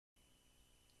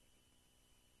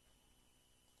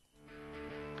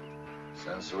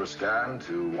Sensor scan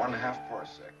to 1/2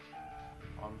 parsec.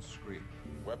 On screen.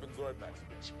 Weapons or maximum?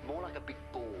 It's more like a big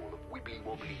ball of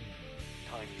wibbly-wobbly,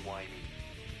 timey-wimey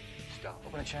stuff.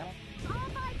 Open a channel? All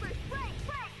vipers, break!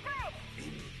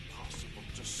 Impossible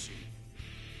to see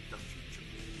the future.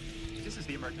 This is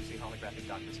the emergency holographic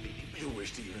doctor speaking. You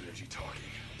wasted your energy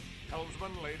talking.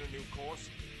 Helmsman laid a new course.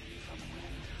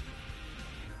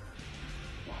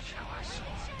 Watch how I saw.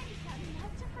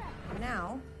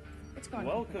 Now, it's going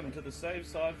Welcome to the Save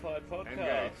Sci-Fi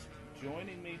podcast.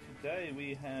 Joining me today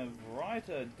we have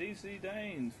writer DC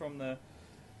Daines from the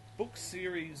book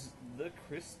series The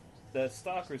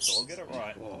Star Cyrstal. I'll get it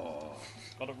right.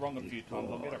 Got it wrong a few times.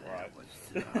 I'll get it right.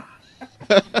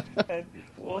 And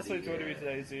also joining me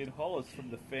today is Ian Hollis from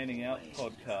the Fanning Out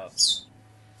podcast.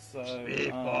 So,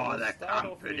 Before the start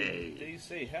off with company.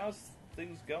 DC. How's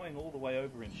things going all the way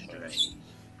over in Perth?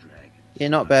 Yeah,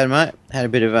 not bad, mate. Had a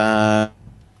bit of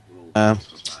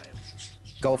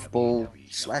golf ball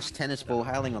 / tennis ball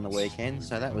hailing on the weekend,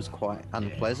 so that was quite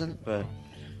unpleasant, but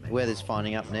the weather's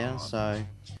finding up now, so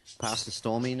past the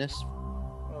storminess.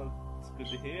 Well, it's good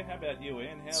to hear. How about you,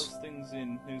 Ian? How's things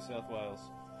in New South Wales?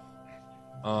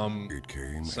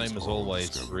 Same as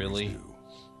always, really.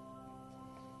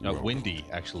 Windy,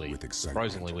 actually.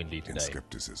 Surprisingly windy today.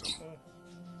 Skepticism.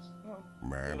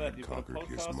 Man Well, had you've got a conquered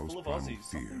his podcast full most of primal Aussies,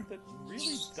 something fear. that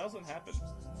really doesn't happen.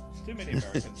 Too many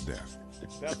Americans. Death.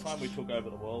 It's about time we took over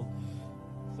the world.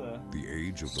 So, The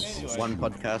age of the Anyway. One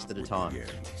podcast at a would time.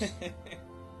 begin.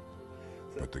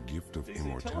 But the gift of DC,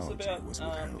 tell us immortality about was your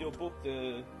withheld. book,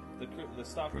 the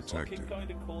Star Cyrstal. I keep Protected going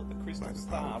to call it the Crystal by the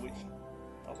Star, powerful. which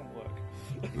doesn't work.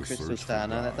 The Crystal search for Star,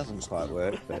 no, that God doesn't was quite over.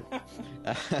 work, but...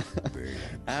 They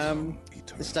had become the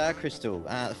eternal. Star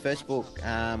Cyrstal, the first book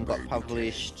got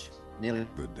published nearly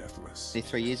The deathless.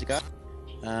 3 years ago.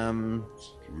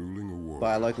 Ruling a world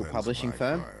by a local cleansed publishing by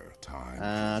firm. fire, time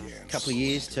A began. couple of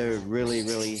years to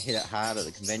really hit it hard at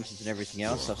the conventions and everything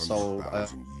else. I've sold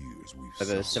 100,000 years we've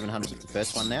over suffered 700 of the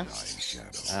first one now. dying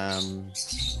shadow.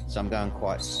 So I'm going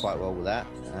quite well with that.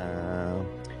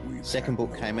 We've Second had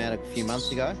book no came out a few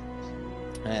months ago,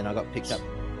 and I got picked up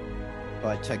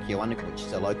by Tokyo Underground, which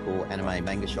is a local anime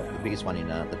manga shop, the biggest one in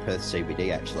the Perth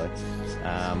CBD actually,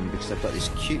 because they've got this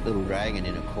cute little dragon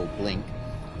in it called Blink,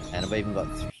 and I've even got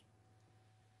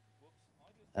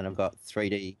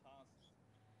 3D.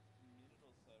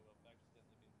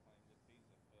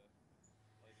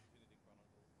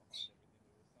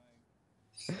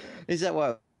 Is that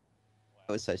why it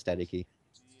was so staticky?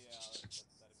 Yeah,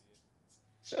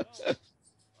 that's that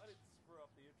I didn't screw up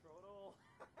the intro at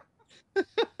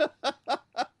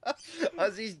all.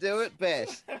 Aussies do it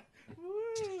best.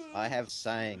 Woo! I have a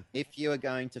saying, if you are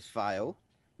going to fail,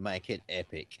 make it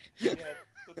epic. Yeah,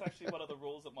 that's actually one of the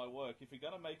rules at my work. If you're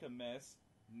going to make a mess,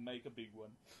 make a big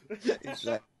one.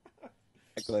 Exactly.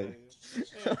 So,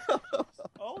 yeah.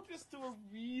 I'll just do a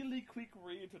really quick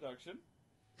reintroduction.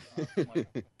 After my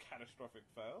catastrophic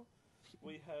fail.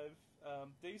 We have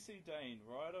DC Daines,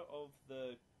 writer of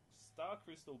the Star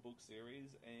Cyrstal book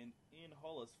series, and Ian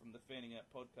Hollis from the Fanning Out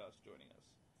podcast joining us.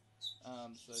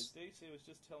 So DC was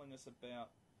just telling us about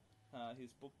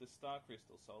his book, The Star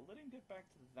Cyrstal. So I'll let him get back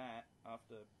to that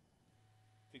after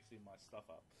fixing my stuff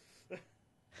up.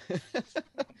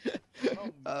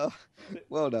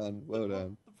 Well done.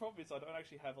 The problem is I don't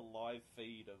actually have a live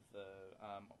feed of the...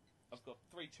 I've got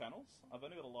 3 channels. I've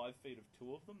only got a live feed of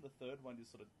 2 of them. The third one just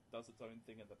sort of does its own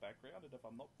thing in the background, and if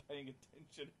I'm not paying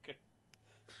attention, it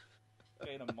can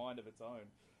gain a mind of its own.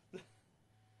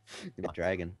 The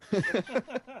dragon.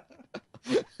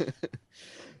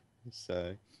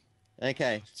 So,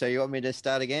 okay. So you want me to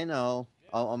start again? I'll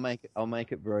make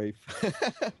it brief.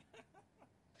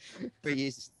 3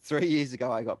 years ago,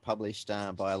 I got published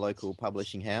by a local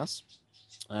publishing house,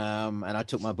 and I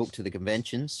took my book to the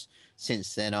conventions.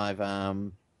 Since then, I've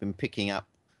been picking up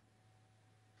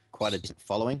quite a decent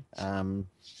following.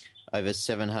 Over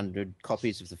 700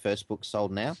 copies of the first book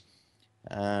sold now.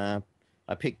 I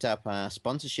picked up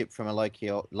sponsorship from a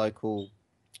local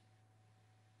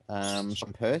shop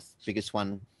in Perth, biggest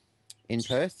one in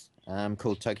Perth,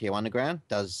 called Tokyo Underground.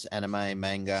 Does anime,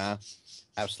 manga,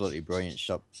 absolutely brilliant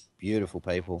shop, beautiful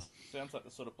people. Sounds like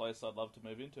the sort of place I'd love to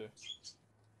move into.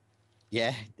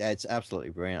 Yeah, it's absolutely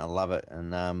brilliant. I love it.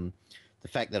 And the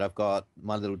fact that I've got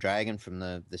my little dragon from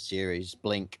the series,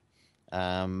 Blink,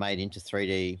 made into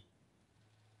 3D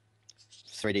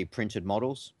printed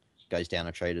models, goes down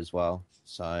a treat as well.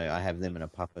 So I have them in a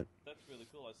puppet. That's really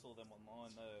cool. I saw them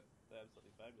online. They're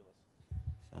absolutely fabulous.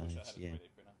 So, I wish I had a yeah. 3D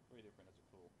printer. 3D printers are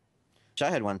cool. I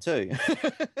had one too.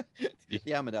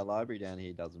 The Armadale Library down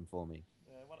here does them for me.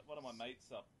 Yeah, one of my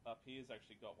mates up here's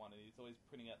actually got one, and he's always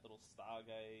printing out little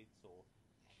Stargates or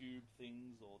cube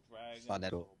things or dragons Find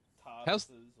that or all.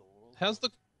 TARDISes or... How's the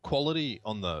quality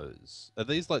on those? Are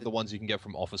these like the ones you can get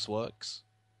from Officeworks?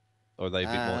 Or are they a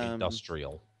bit more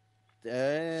industrial?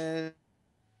 I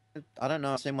don't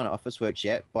know. I've seen one at Officeworks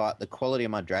yet, but the quality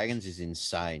of my dragons is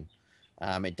insane.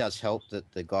 It does help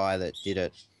that the guy that did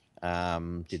it,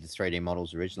 did the 3D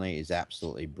models originally, is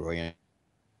absolutely brilliant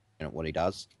at what he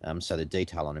does. So the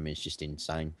detail on him is just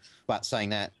insane. But saying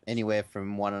that, anywhere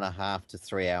from 1.5 to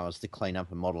 3 hours to clean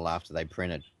up a model after they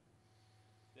printed.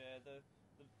 Yeah, the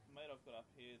mate I've got up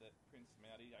here that prints them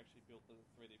out, he actually built the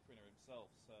 3D printer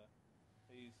himself, so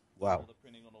he's done all the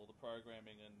printing on all the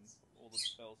programming and all the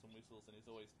bells and whistles, and he's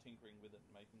always tinkering with it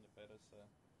and making it better, so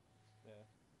yeah.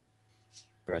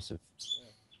 Impressive.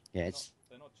 Yeah,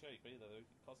 they're not cheap either. They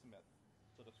cost him about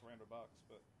sort of $300,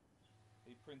 but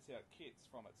he prints out kits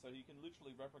from it, so he can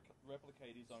literally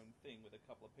replicate his own thing with a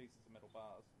couple of pieces of metal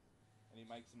bars, and he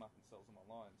makes them up and sells them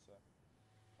online. So,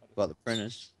 the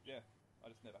printers. Yeah, I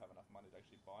just never have enough money to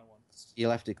actually buy one.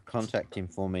 You'll have to contact him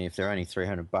for me if they're only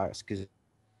 $300, because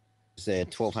they're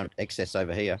 $1,200 excess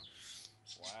over here.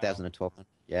 Wow. 1,000 to 1,200.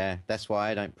 Yeah, that's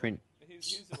why I don't print.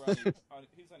 His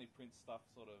only prints stuff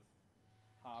sort of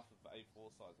half of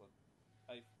A4 size, like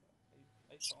A5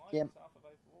 Yeah. is half of A4.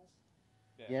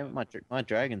 Yeah, my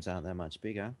dragons aren't that much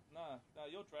bigger. No,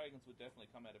 your dragons would definitely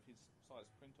come out of his size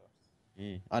printer.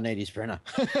 Yeah, I need his printer.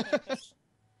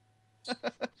 Sorry,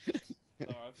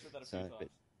 I've said that a few times.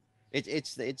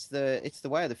 It's the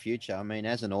way of the future. I mean,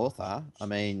 as an author,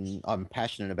 I'm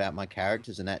passionate about my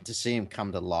characters and that. To see them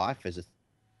come to life as a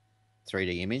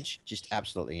 3D image, just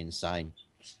absolutely insane.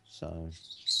 So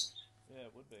yeah,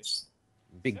 it would be.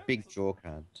 Big draw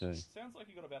card too. Sounds like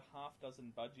you got about half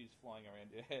dozen budgies flying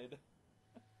around your head.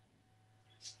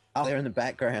 Oh, they're in the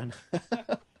background. I'm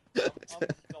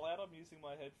glad I'm using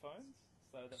my headphones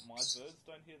so that my birds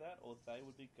don't hear that, or they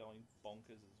would be going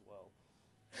bonkers as well.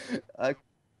 I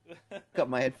got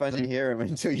my headphones in here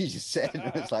until you just said it.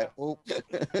 It's like, oh. Nah,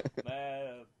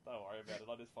 don't worry about it.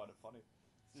 I just find it funny.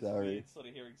 It's Sorry. weird sort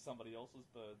of hearing somebody else's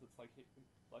birds. It's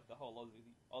like the whole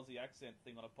Aussie accent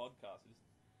thing on a podcast. It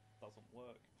just doesn't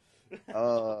work.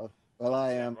 Oh, well,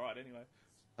 right, anyway.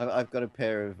 I've got a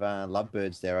pair of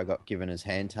lovebirds there. I got given as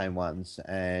hand tame ones,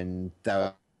 and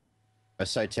they were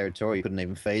so territorial you couldn't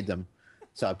even feed them.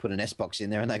 So I put an S box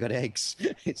in there, and they got eggs.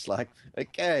 It's like,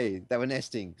 okay, they were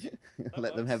nesting.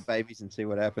 Let them have babies and see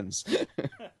what happens. That's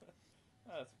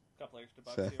a couple extra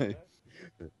bucks here and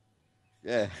there.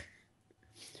 Yeah.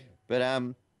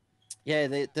 But yeah,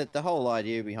 the whole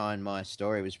idea behind my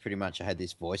story was pretty much I had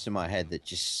this voice in my head that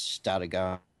just started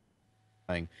going,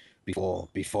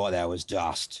 before there was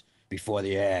dust, before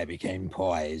the air became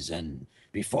poison,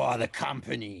 before the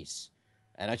companies,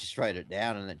 and I just wrote it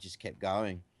down, and it just kept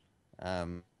going.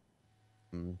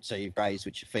 So you've greys,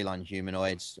 which are feline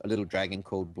humanoids, a little dragon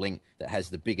called Blink that has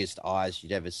the biggest eyes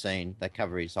you'd ever seen. They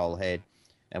cover his whole head,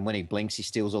 and when he blinks, he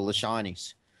steals all the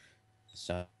shinies.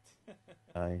 So,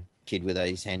 kid with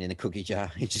his hand in the cookie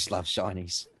jar, he just loves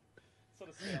shinies.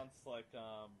 Sort of sounds like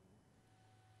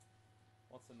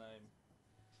what's the name?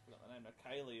 I forgot the name.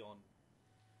 Kaylee on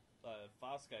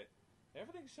Farscape.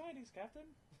 Everything's shinies, Captain.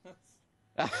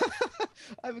 I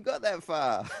haven't got that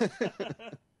far.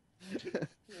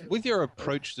 With your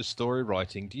approach to story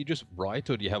writing, do you just write,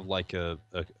 or do you have like an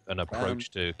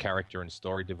approach to character and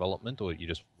story development, or you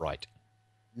just write?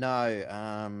 No,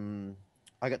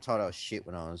 I got told I was shit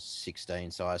when I was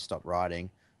 16, so I stopped writing.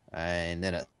 And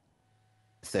then at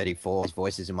 34,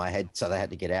 voices in my head, so they had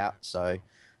to get out. So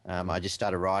I just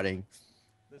started writing.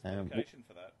 There's medication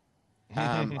for that.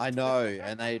 I know,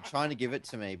 and they're trying to give it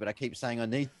to me, but I keep saying I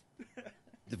need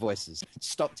the voices.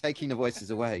 Stop taking the voices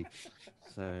away.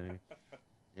 So,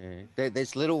 yeah.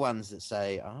 There's little ones that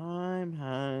say, I'm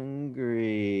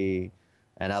hungry,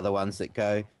 and other ones that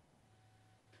go,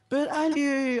 but I love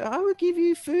you. I would give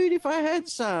you food if I had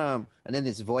some. And then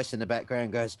there's a voice in the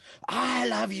background goes, I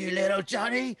love you, little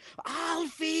Johnny. I'll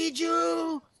feed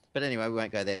you. But anyway, we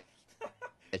won't go there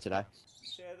today.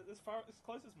 Yeah, as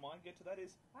close as mine get to that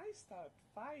is, I start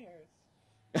fires.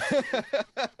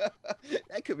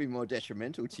 That could be more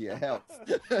detrimental to your health.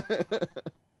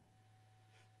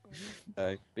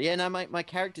 But yeah, no, my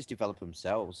characters develop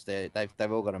themselves.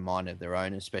 They've all got a mind of their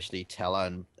own, especially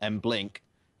Teller and Blink.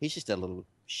 He's just a little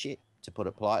shit, to put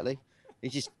it politely. He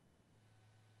just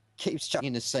keeps chucking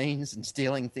into scenes and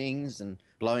stealing things and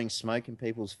blowing smoke in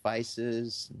people's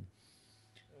faces. And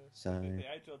so the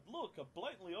age of, look, a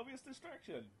blatantly obvious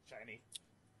distraction,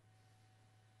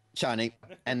 Shiny.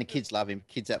 And the kids love him.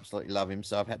 Kids absolutely love him.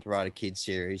 So I've had to write a kids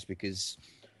series because,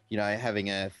 you know, having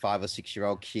a 5 or 6 year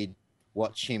old kid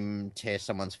watch him tear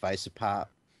someone's face apart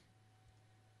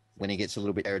when he gets a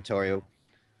little bit territorial.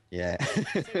 Yeah.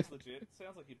 Seems legit.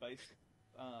 Sounds like you based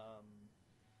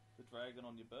the dragon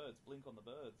on your birds. Blink on the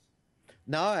birds.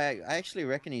 No, I actually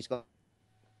reckon he's got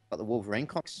the Wolverine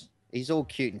comics. He's all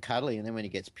cute and cuddly, and then when he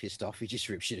gets pissed off, he just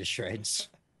rips you to shreds.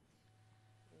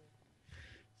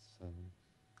 So,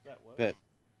 That works. but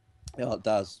yeah, it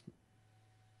does.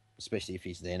 Especially if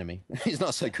he's the enemy. He's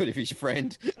not so good if he's your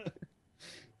friend.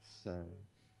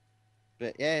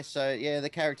 But yeah, the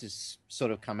characters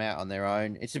sort of come out on their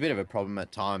own. It's a bit of a problem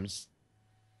at times.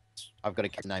 I've got a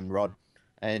character named Rod,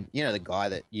 and you know the guy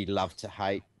that you love to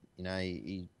hate. You know,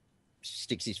 he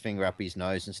sticks his finger up his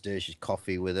nose and stirs his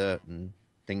coffee with it and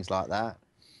things like that.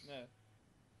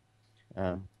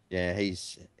 Yeah.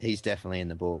 He's definitely in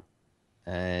the book,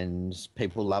 and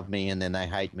people love me and then they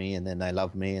hate me and then they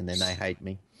love me and then they hate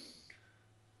me.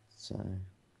 So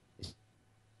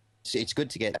it's good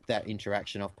to get that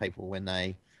interaction of people when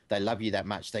they love you that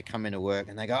much. They come into work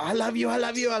and they go, I love you, I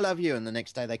love you, I love you. And the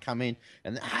next day they come in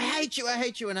and I hate you,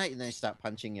 and they start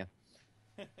punching you.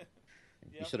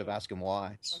 You sort of ask them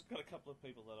why. I've got a couple of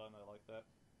people that I know like that.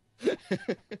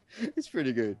 It's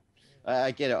pretty good.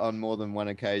 I get it on more than one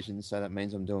occasion, so that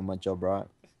means I'm doing my job right.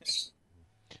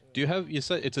 You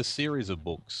say it's a series of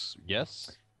books,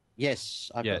 yes?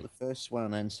 Yes, I've got the first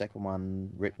one and second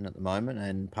one written at the moment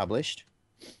and published.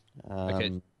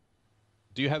 Okay.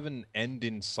 Do you have an end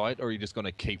in sight, or are you just going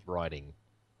to keep writing?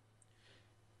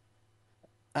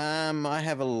 I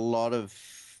have a lot of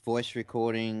voice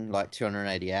recording, like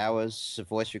 280 hours of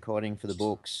voice recording for the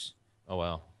books. Oh,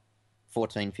 wow.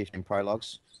 14, 15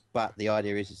 prologues. But the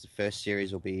idea is the first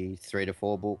series will be 3 to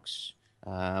 4 books,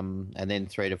 and then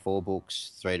 3 to 4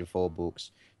 books, 3 to 4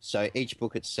 books. So each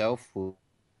book itself will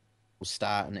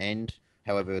start and end.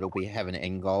 However, it'll have an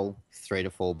end goal, 3 to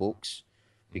 4 books,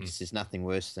 because there's nothing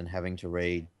worse than having to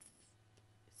read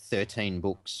 13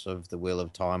 books of The Wheel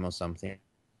of Time or something.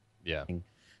 Yeah.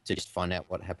 To just find out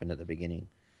what happened at the beginning.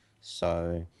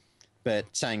 So, but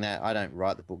saying that, I don't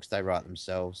write the books, they write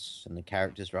themselves, and the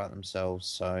characters write themselves,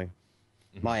 so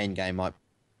my end game might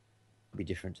be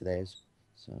different to theirs.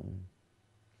 So,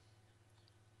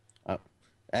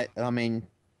 I mean,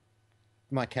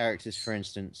 my characters, for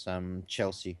instance,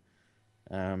 Chelsea,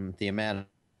 the amount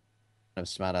of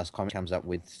smart-ass comment comes up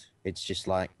with, it's just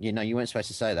like, you weren't supposed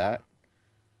to say that.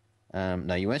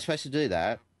 No, you weren't supposed to do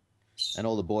that. And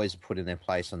all the boys are put in their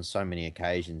place on so many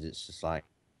occasions. It's just like,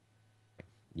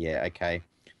 yeah, okay.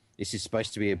 This is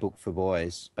supposed to be a book for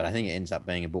boys, but I think it ends up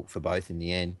being a book for both in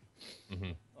the end.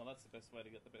 Mm-hmm. Well, that's the best way to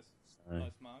get the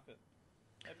most market.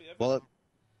 Have you ever, Well,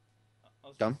 I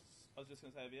was just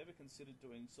going to say, have you ever considered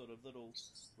doing sort of little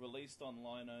released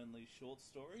online only short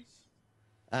stories?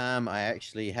 I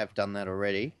actually have done that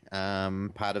already.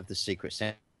 Part of the Secret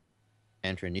Santa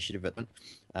initiative at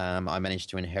I managed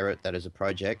to inherit that as a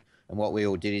project. And what we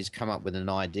all did is come up with an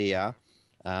idea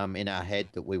in our head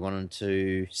that we wanted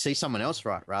to see someone else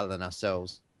write rather than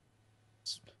ourselves.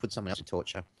 Put someone else in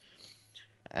torture.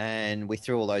 And we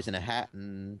threw all those in a hat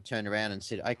and turned around and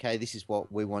said, okay, this is what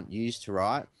we want you to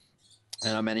write.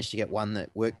 And I managed to get one that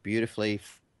worked beautifully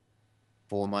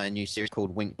for my new series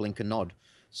called Wink, Blink and Nod.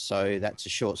 So that's a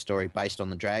short story based on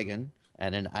the dragon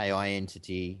and an AI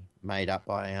entity made up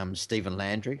by Stephen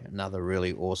Landry, another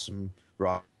really awesome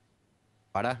writer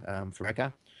from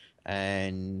America,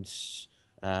 and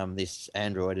this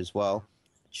android as well.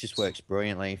 It just works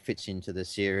brilliantly, fits into the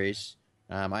series.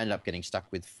 I ended up getting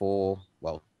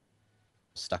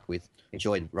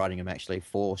enjoyed writing them actually,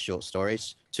 4 short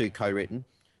stories, 2 co-written,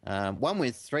 one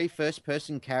with 3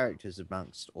 first-person characters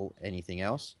amongst anything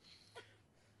else.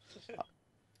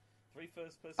 3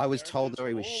 first-person I was told that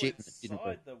he was all shit and it didn't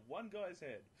work. the one guy's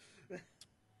head.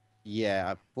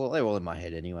 Yeah, well, they're all in my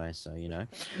head anyway, so, you know.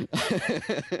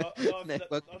 I'm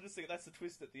just thinking that's the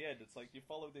twist at the end. It's like you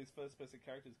follow these first-person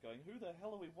characters going, who the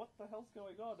hell are we? What the hell's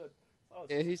going on? And,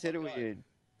 Yeah, whose head are we in?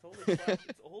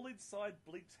 It's all inside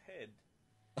Bleak's head.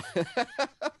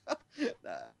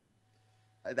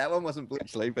 That one wasn't Bleak,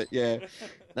 actually, but yeah.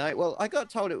 No, well, I got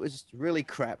told it was really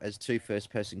crap as 2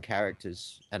 first-person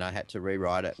characters, and I had to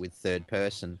rewrite it with third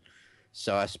person.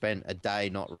 So I spent a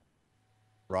day not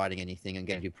writing anything and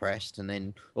getting depressed, and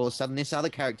then all of a sudden this other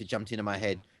character jumped into my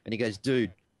head, and he goes,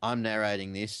 dude, I'm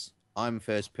narrating this. I'm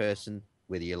first person,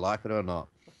 whether you like it or not.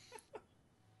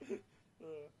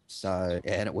 So,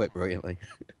 yeah, and it worked brilliantly.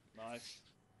 Nice.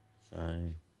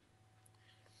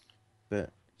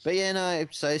 But yeah, no,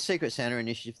 so Secret Santa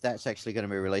Initiative, that's actually going to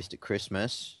be released at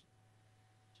Christmas.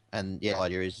 And yeah, the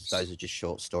idea is those are just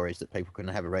short stories that people can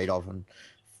have a read of and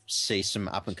see some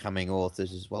up-and-coming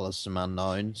authors as well as some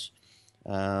unknowns.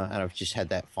 And I've just had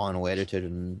that final edited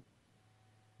and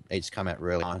it's come out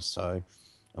really nice. So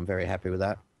I'm very happy with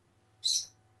that.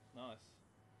 Nice.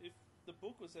 If the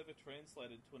book was ever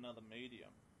translated to another medium,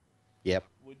 Yep.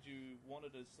 would you want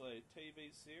it as a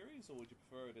TV series, or would you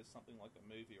prefer it as something like a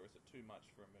movie, or is it too much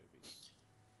for a movie?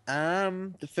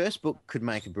 The first book could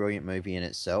make a brilliant movie in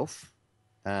itself,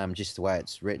 just the way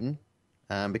it's written,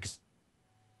 because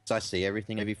I see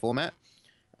everything in movie format.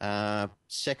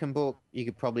 Second book, you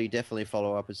could probably definitely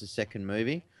follow up as a second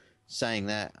movie. Saying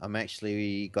that, I'm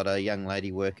actually got a young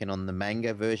lady working on the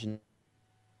manga version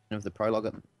of the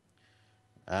prologue.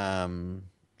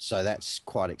 So that's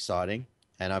quite exciting.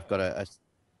 And I've got a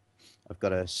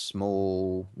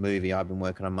small movie I've been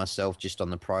working on myself just on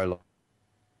the prologue.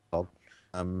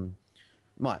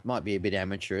 Might be a bit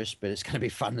amateurish, but it's going to be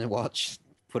fun to watch.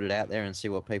 Put it out there and see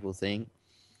what people think.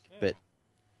 Yeah.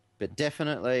 But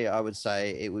definitely, I would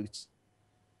say it would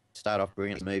start off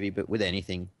brilliant movie. But with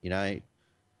anything,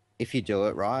 if you do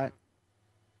it right,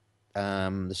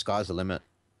 the sky's the limit.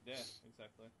 Yeah,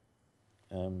 exactly.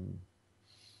 So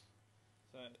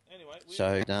anyway,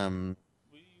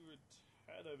 we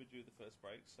had overdue the first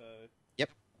break, so Yep.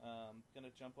 Going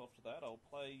to jump off to that. I'll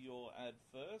play your ad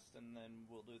first, and then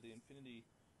we'll do the Infinity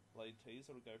Blade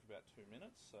teaser. It'll go for about 2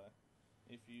 minutes. So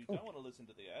if you don't want to listen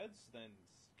to the ads, then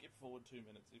skip forward 2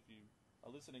 minutes. If you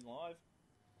are listening live,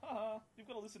 you've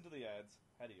got to listen to the ads.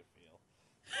 How do you feel?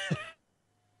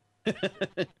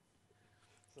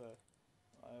 So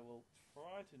I will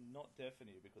try to not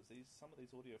deafen you, because some of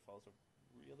these audio files are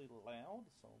really loud,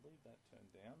 so I'll leave that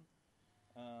turned down.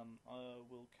 I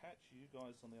will catch you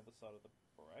guys on the other side of the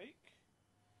break.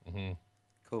 Mm-hmm.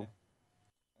 Cool.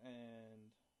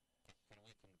 And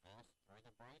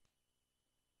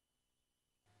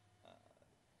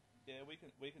yeah, we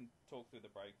can talk through the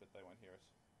break, but they won't hear us.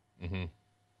 Mm-hmm.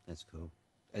 That's cool.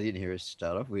 I didn't hear us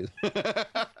start off with. Yeah,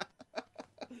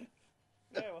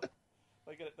 well,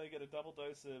 they get a double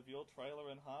dose of your trailer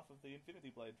and half of the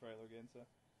Infinity Blade trailer again, so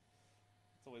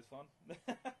it's always fun.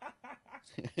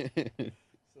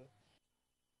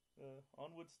 So,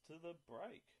 onwards to the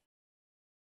break.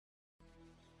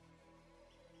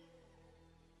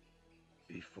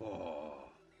 Before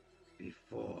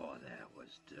there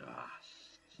was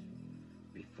dust,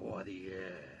 before the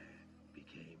air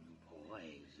became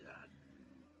poison,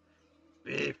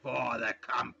 before the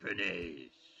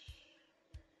companies,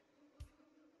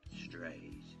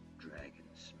 strays,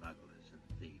 dragons, smugglers, and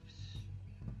thieves,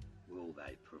 will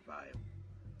they prevail?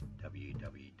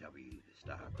 www, the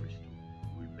Star Cyrstal.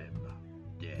 Remember,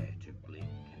 dare to blink,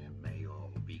 and may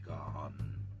all be gone.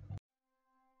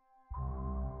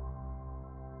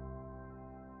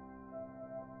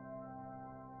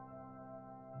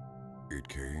 It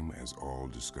came as all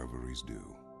discoveries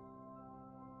do.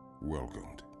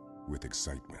 Welcomed with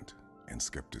excitement and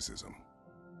skepticism.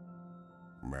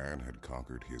 Man had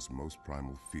conquered his most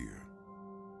primal fear,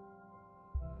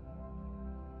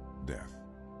 death.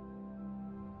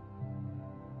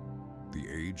 The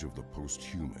age of the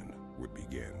post-human would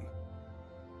begin.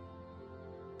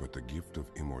 But the gift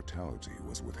of immortality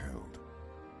was withheld,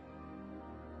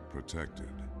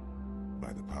 protected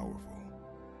by the powerful.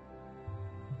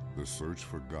 The search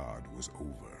for God was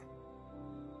over.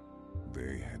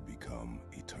 They had become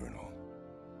eternal.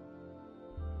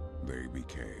 They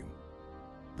became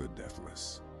the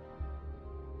deathless.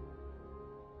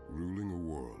 Ruling a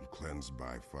world cleansed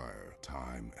by fire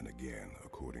time and again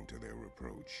according to their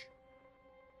reproach.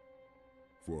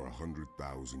 For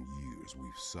 100,000 years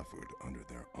we've suffered under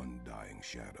their undying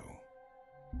shadow.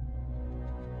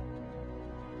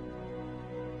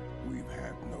 We've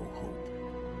had no hope.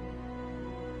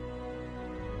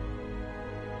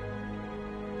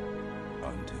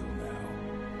 Until now.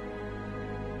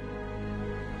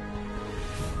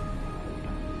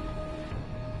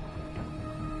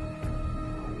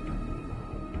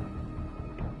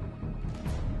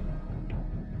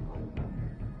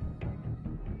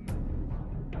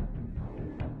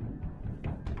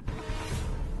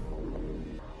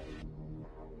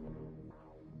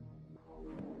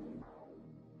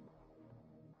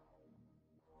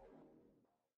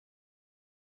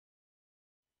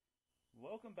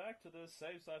 Welcome back to the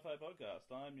Save Sci-Fi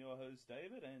podcast. I'm your host,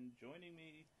 David, and joining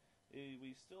me,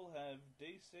 we still have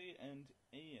DC and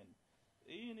Ian.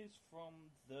 Ian is from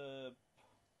the...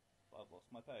 I've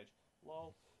lost my page.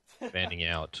 Lol. Fanning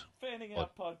Out. Fanning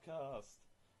Out podcast.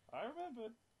 I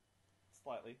remembered.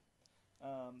 Slightly.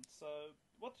 So,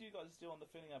 what do you guys do on the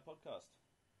Fanning Out podcast?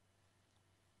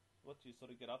 What do you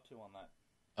sort of get up to on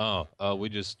that? We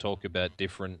just talk about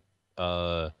different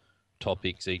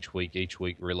topics each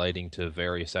week relating to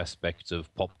various aspects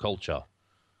of pop culture.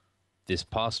 This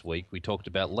past week, we talked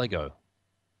about Lego.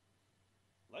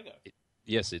 Lego?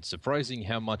 Yes, it's surprising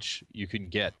how much you can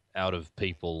get out of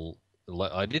people.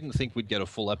 I didn't think we'd get a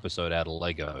full episode out of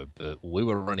Lego, but we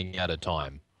were running out of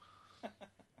time.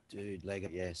 Dude, Lego,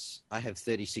 yes. I have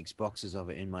 36 boxes of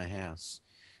it in my house.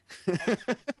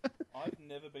 I've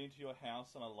never been to your house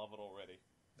and I love it already.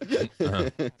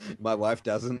 My wife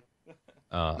doesn't.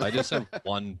 I just have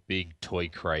one big toy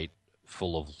crate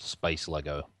full of space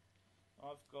Lego.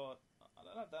 I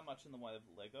don't have that much in the way of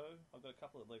Lego. I've got a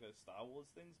couple of Lego Star Wars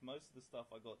things. Most of the stuff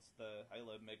I got's the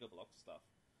Halo Mega Block stuff.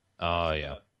 Oh,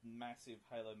 yeah. A massive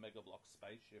Halo Mega Block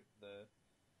spaceship, the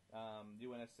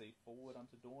UNSC Forward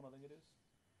Unto Dawn, I think it is.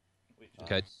 Which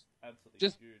is absolutely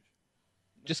huge.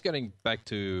 Just getting back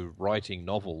to writing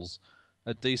novels,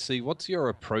 at DC, what's your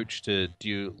approach to, do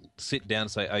you sit down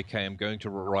and say, okay, I'm going to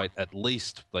write at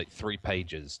least like 3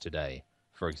 pages today,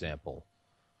 for example?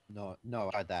 No, I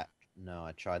tried that.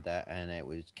 I tried that and it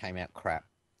came out crap.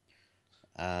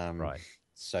 Right.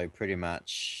 So pretty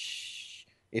much,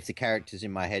 if the character's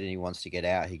in my head and he wants to get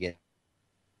out, he gets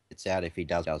out. If he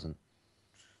doesn't.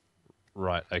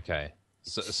 Right, okay.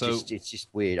 It's just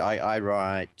weird. I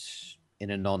write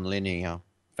in a non-linear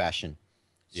fashion.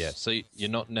 Yeah, so you're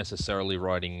not necessarily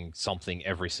writing something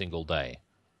every single day?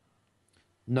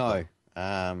 No.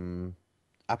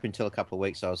 Up until a couple of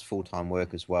weeks, I was full-time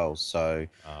work as well. So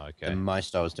the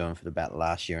most I was doing for about the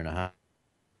last year and a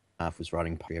half was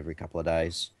writing every couple of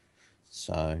days.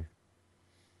 So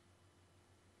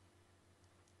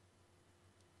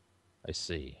I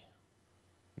see.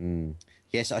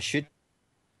 Yes, I should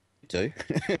do,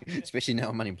 especially now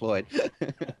I'm unemployed.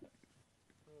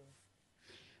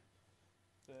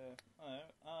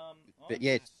 But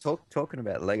yeah, talking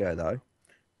about Lego though,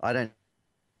 I don't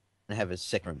have a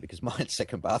second room because my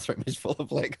second bathroom is full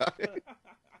of Lego.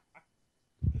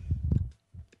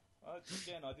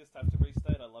 Again, I just have to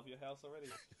restate, I love your house already.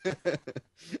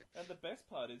 And the best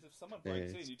part is, if someone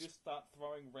breaks in, you just start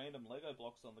throwing random Lego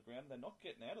blocks on the ground, they're not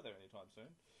getting out of there anytime soon.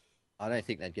 I don't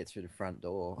think they'd get through the front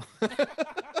door.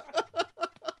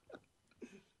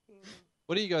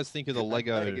 What do you guys think of the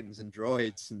Lego... Dragons and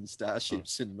droids and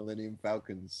starships and Millennium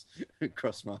Falcons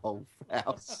across my whole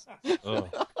house.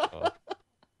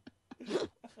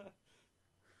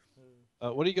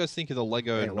 What do you guys think of the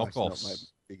Lego knockoffs? Not my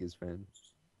biggest fan.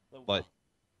 Like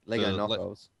Lego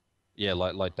knockoffs. Yeah,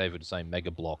 like David was saying,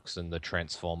 Mega Blocks and the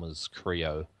Transformers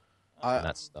Creo and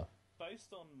that stuff.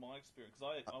 Based on my experience,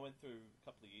 I went through a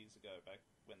couple of years ago, back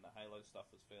when the Halo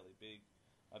stuff was fairly big,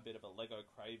 a bit of a Lego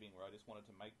craving where I just wanted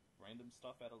to make random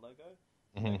stuff out of Lego.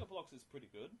 Mega Blocks is pretty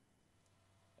good.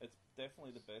 It's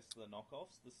definitely the best of the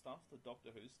knockoffs. The stuff the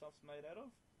Doctor Who stuff's made out of,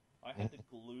 I had to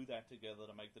glue that together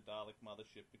to make the Dalek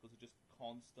mothership because it just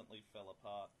constantly fell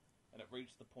apart, and it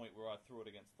reached the point where I threw it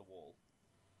against the wall.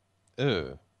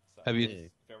 Oh, so have you?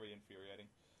 Very infuriating.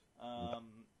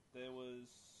 There was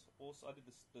also, I did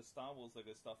the Star Wars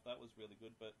Lego stuff. That was really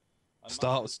good, but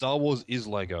Star Wars is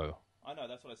Lego. I know,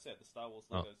 that's what I said. The Star Wars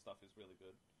Lego stuff is really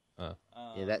good.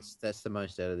 Yeah, that's the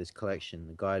most out of this collection.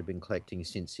 The guy had been collecting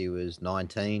since he was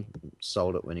 19,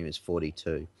 sold it when he was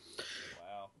 42.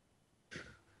 Wow. Can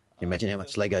you imagine how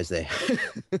much Lego's there?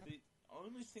 The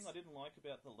only thing I didn't like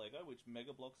about the Lego, which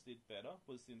Mega Bloks did better,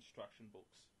 was the instruction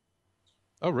books.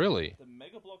 Oh, really? The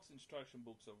Mega Bloks instruction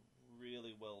books are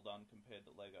really well done compared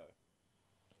to Lego.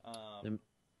 I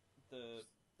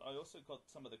also got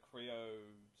some of the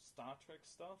Creo Star Trek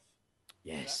stuff.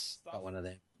 Yes, got one of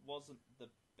them. Wasn't the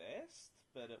best,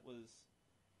 but it was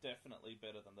definitely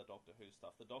better than the Doctor Who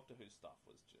stuff. The Doctor Who stuff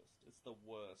was it's the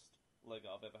worst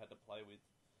Lego I've ever had to play with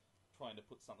trying to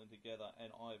put something together, and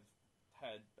I've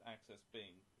had access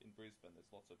being in Brisbane.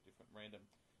 There's lots of different random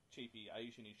cheapy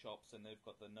Asian-y shops, and they've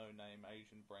got the no-name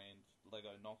Asian brand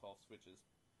Lego knockoffs, which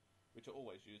are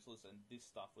always useless, and this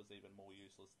stuff was even more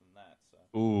useless than that. So.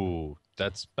 Ooh,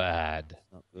 that's bad.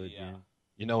 Not good, yeah.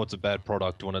 You know it's a bad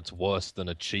product when it's worse than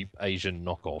a cheap Asian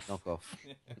knockoff. So,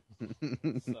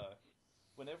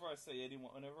 whenever I'm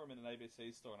in an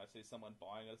ABC store and I see someone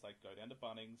buying it, it's like, go down to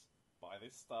Bunnings, buy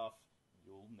this stuff,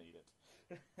 you'll need it.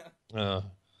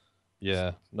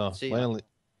 Yeah, no. See, Oh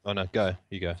no, go.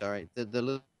 You go. Sorry,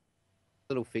 the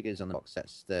little figures on the box,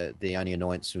 that's the only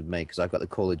annoyance with me, because I've got the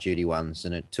Call of Duty ones,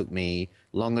 and it took me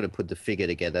longer to put the figure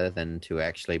together than to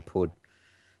actually put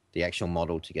the actual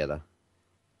model together.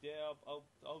 Yeah, I'll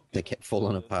they kept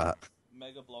falling apart.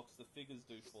 Mega Bloks, the figures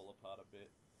do fall apart a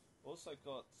bit. Also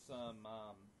got some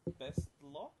Best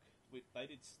Lock. They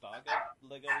did Stargate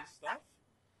Lego stuff.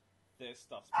 Their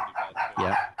stuff's pretty bad too.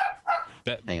 Yeah.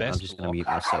 Hang on, I'm just going to mute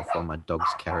myself while my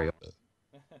dogs carry on.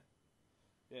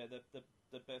 Yeah,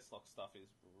 the Best Lock stuff is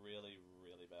really,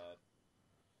 really bad.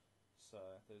 So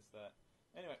there's that.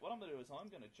 Anyway, what I'm going to do is I'm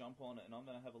going to jump on it and I'm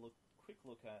going to have a quick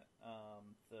look at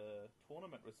the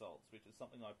tournament results, which is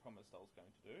something I promised I was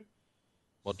going to do.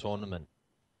 What tournament?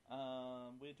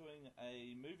 We're doing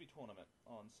a movie tournament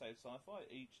on Save Sci-Fi.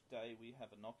 Each day we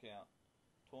have a knockout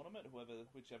tournament.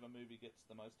 Whichever movie gets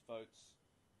the most votes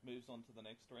moves on to the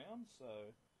next round.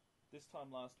 So this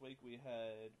time last week we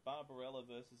had Barbarella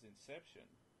versus Inception.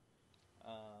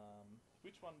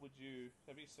 Which one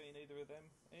have you seen either of them,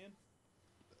 Ian?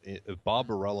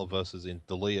 Barbarella versus in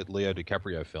the Leo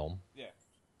DiCaprio film. Yeah.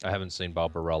 I haven't seen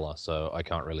Barbarella, so I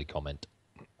can't really comment.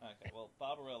 Okay, well,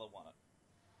 Barbarella won it.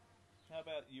 How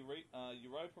about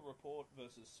Europa Report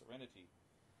versus Serenity?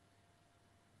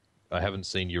 I haven't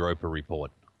seen Europa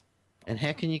Report. And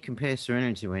how can you compare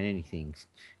Serenity to anything?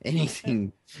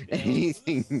 Anything.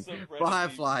 Serenity.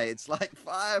 Firefly. It's like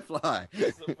Firefly.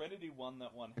 Serenity won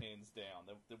that one hands down.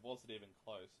 There wasn't even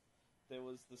close. There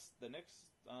was the next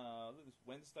this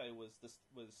Wednesday was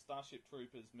Starship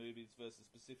Troopers movies versus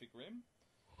Pacific Rim.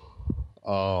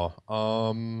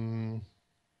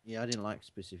 Yeah, I didn't like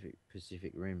Pacific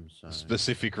Rim. So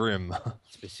Pacific Rim.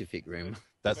 Specific Rim.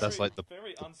 That's like the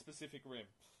very unspecific rim.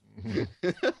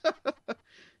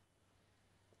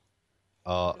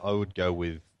 I would go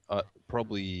with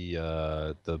probably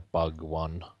the bug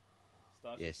one.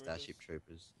 Starship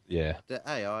Troopers. Yeah. The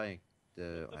AI.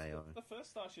 The first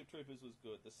Starship Troopers was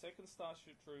good. The second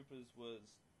Starship Troopers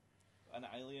was an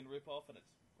alien rip-off, and it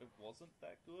wasn't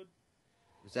that good.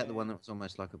 Was that the one that was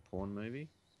almost like a porn movie?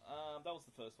 That was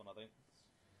the first one, I think.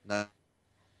 No.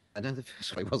 I know the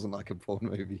first one wasn't like a porn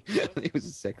movie. It was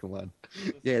the second one.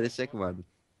 The second one.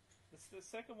 The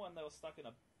second one, they were stuck in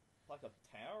a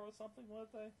tower or something,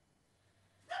 weren't they?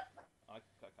 I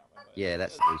can't remember. Yeah,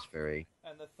 that was very...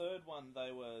 And the third one,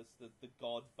 they was the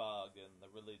god bug and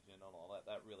the religion and all that.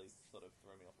 That really sort of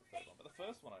threw me off the third one. But the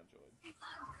first one I enjoyed.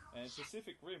 And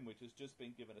Pacific Rim, which has just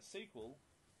been given a sequel,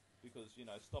 because,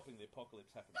 stopping the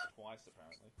apocalypse happens twice,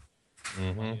 apparently.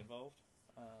 Money involved.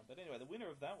 But anyway, the winner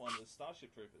of that one was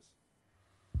Starship Troopers.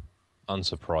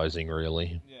 Unsurprising,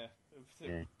 really. Yeah.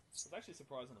 It was actually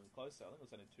surprisingly close, though. I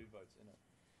think there was only 2 votes in it.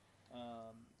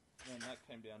 And that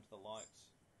came down to the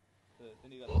likes.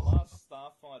 Then you got The Last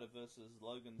Starfighter versus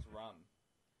Logan's Run.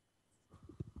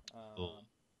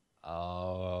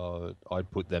 I'd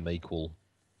put them equal.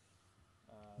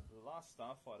 The Last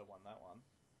Starfighter won that one.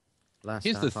 Last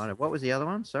Starfighter. What was the other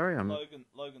one? Sorry,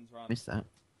 Logan's Run. Missed that.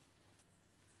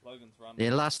 Logan's Run.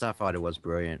 Yeah, Last Starfighter was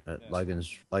brilliant.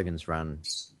 Logan's Run.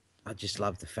 I just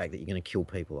love the fact that you're going to kill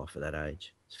people off at that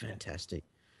age. It's fantastic.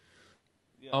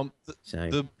 Yeah.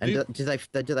 Do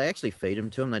they actually feed them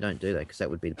to them? They don't do that, because that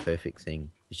would be the perfect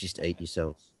thing. You just eat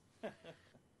yourself.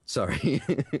 Sorry,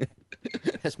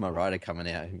 that's my writer coming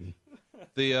out.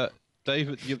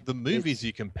 David, the movies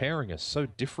you're comparing are so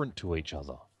different to each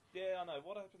other. Yeah, I know.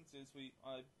 What happens is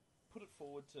I put it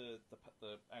forward to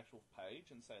the actual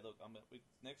page and say, look,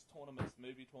 next tournament's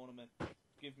movie tournament.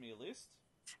 Give me a list.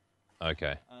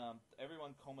 Okay.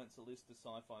 Everyone comments a list of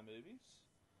sci-fi movies.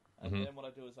 And then what I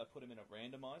do is I put them in a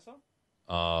randomizer.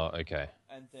 Okay.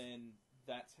 And then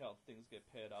that's how things get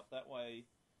paired up. That way,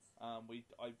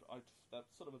 that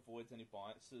sort of avoids any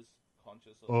biases,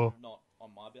 conscious or not,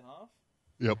 on my behalf.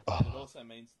 Yep. And it also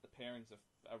means the pairings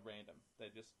are random.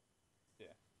 They're just,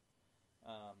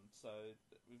 so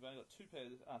we've only got 3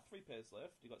 pairs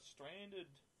left. You've got Stranded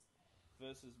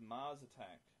versus Mars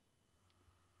Attack.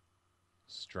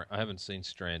 I haven't seen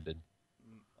Stranded.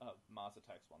 Mars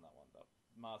Attack's won that one, though.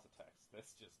 Mars Attacks.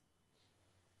 That's just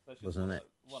wasn't it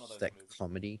one of those that movies.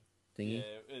 comedy thingy?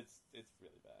 Yeah, it's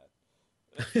really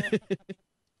bad.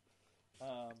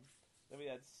 Then we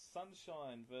had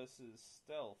Sunshine versus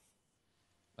Stealth.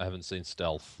 I haven't seen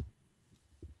Stealth.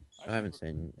 I haven't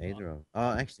seen either of them.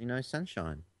 Oh, actually, no,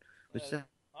 Sunshine. I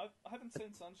haven't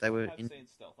seen Sunshine. I've seen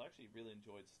Stealth. I actually really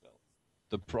enjoyed Stealth.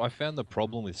 I found the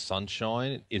problem with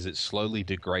Sunshine is it slowly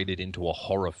degraded into a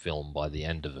horror film by the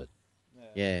end of it.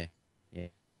 Yeah.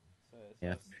 So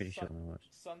I'm pretty sure I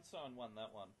watched. Sunshine won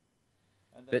that one.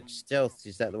 And then But Stealth,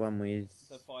 is that the one with...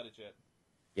 the fighter jet.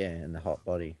 Yeah, and the hot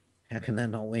body. How can that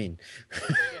not win?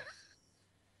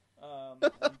 And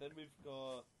then we've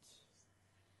got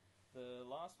the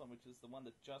last one, which is the one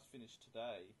that just finished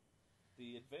today.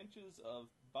 The Adventures of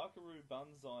Buckaroo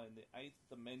Banzai in the 8th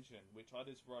Dimension, which I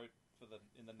just wrote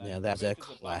in the name. Yeah, that's a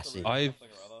Adventures of classic. Buckaroo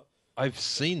I've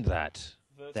seen that.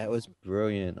 That was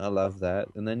brilliant. I love that.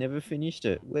 And they never finished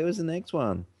it. Where was the next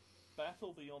one?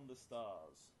 Battle Beyond the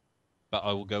Stars. But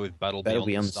I will go with Battle Beyond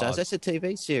Beyond the Stars. That's a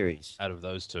TV series. Out of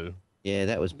those two. Yeah,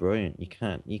 that was brilliant. You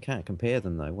can't compare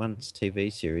them though. One's a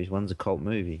TV series, one's a cult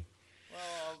movie.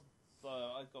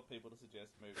 Well, I've got people to suggest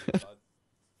movies. As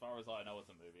far as I know, it's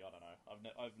a movie. I don't know.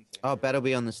 I haven't seen. Oh, Battle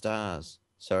Beyond the Stars.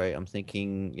 Sorry, I'm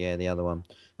thinking. Yeah, the other one.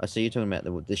 I see you're talking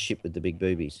about the ship with the big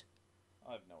boobies.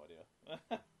 I have no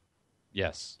idea.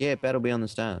 Yes. Yeah, Battle Beyond the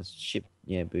Stars. Ship.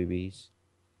 Yeah, boobies.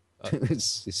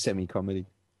 It's semi-comedy.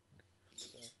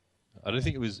 I don't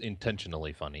think it was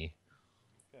intentionally funny.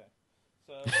 Okay.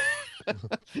 So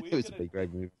It was a big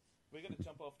great movie. we're going to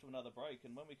jump off to another break,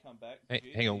 and when we come back...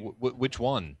 Hang on, which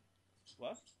one?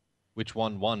 What? Which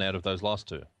one won out of those last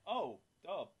two? Oh,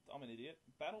 I'm an idiot.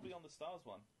 Battle Beyond the Stars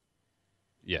won.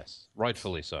 Yes,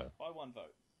 rightfully so. By one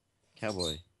vote.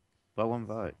 Cowboy. By one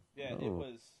vote. Yeah, Oh.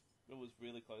 it was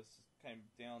really close. Came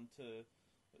down to...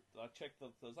 I checked, there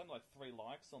was only like 3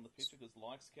 likes on the picture, because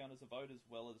likes count as a vote as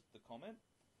well as the comment.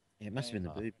 Yeah, it must have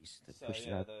been the boobies that pushed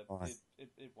it over.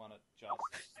 It won it just.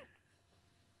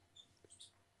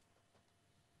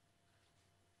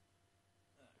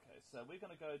 Okay, so we're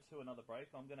going to go to another break.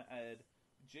 I'm going to add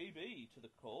GB to the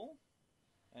call.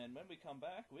 And when we come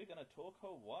back, we're going to talk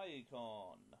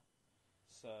HawaiiCon.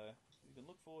 So you can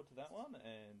look forward to that one.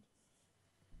 And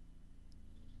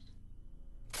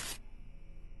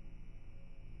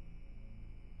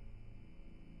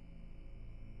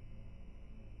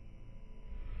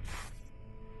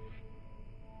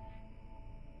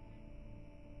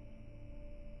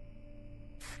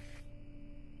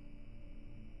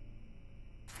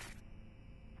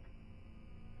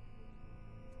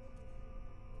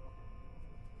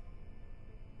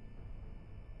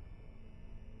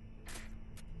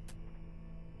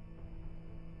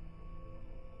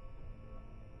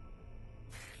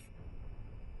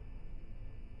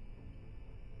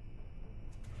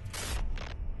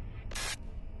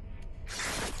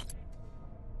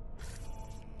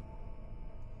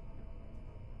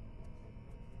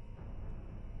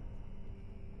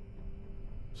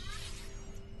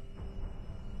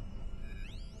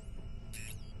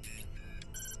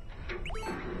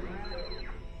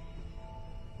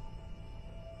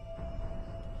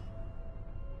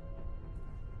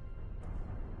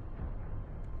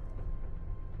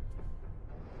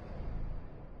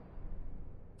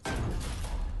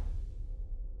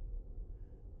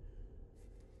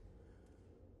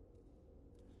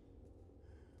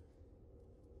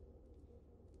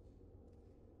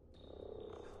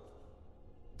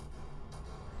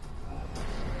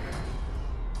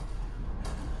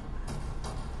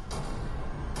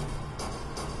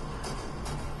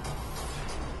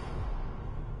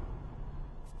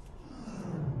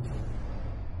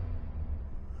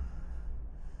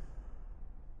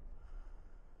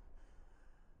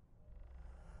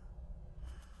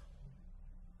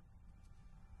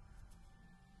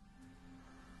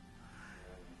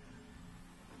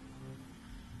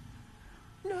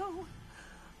No.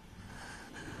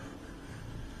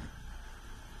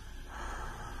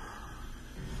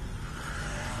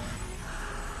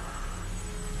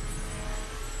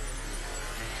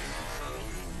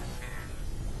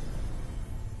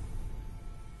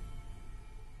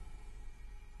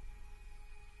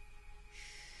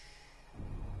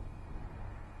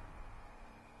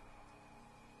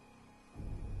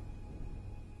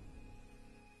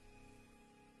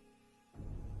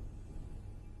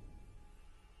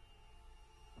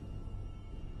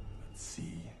 Let's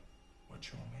see what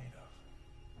you're made of.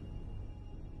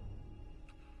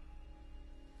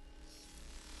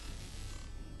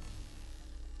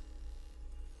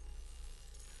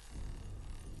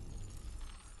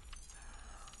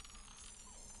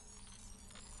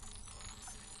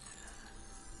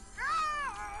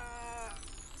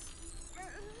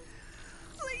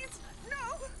 Please, no.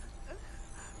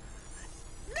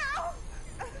 No.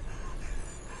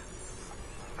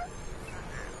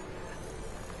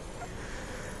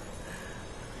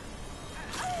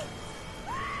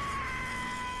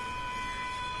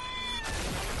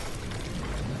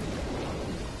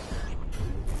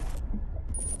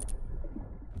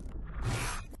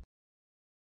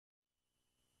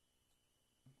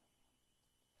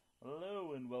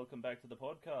 hello and welcome back to the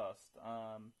podcast.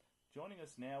 Joining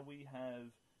us now we have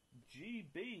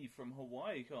GB from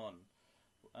HawaiiCon.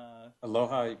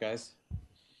 Aloha, you guys.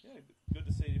 Yeah, good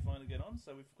to see you finally get on.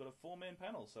 So we've got a 4-man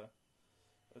panel. So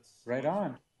that's Right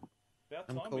on. About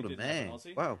I'm time called we a did have an man.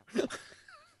 Aussie. Wow.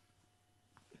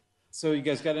 So you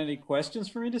guys got any questions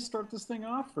for me to start this thing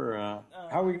off? Or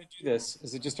how are we going to do this?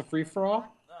 Is it just a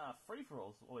free-for-all? Free for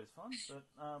all's always fun, but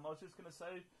I was just going to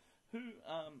say, who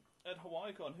at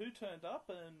HawaiiCon, who turned up,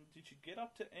 and did you get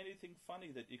up to anything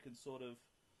funny that you could sort of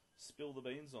spill the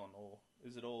beans on, or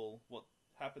is it all what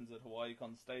happens at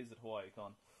HawaiiCon stays at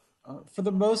HawaiiCon? For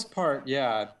the most part,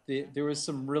 yeah. There was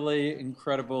some really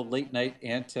incredible late-night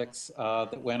antics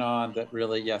that went on that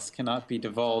really, yes, cannot be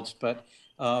divulged. But,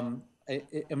 I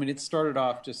mean, it started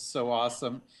off just so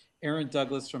awesome. Aaron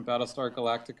Douglas from Battlestar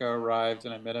Galactica arrived,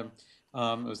 and I met him.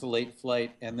 It was a late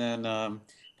flight, and then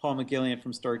Paul McGillian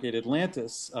from Stargate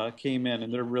Atlantis came in,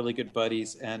 and they're really good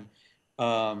buddies. And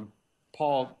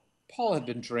Paul had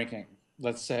been drinking,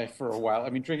 let's say, for a while. I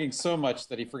mean, drinking so much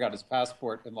that he forgot his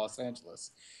passport in Los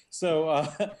Angeles. So,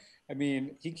 I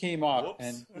mean, he came off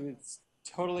and he was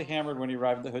totally hammered when he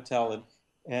arrived at the hotel,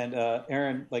 and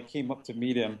Aaron came up to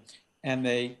meet him, and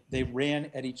they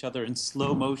ran at each other in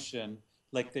slow motion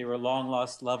like they were long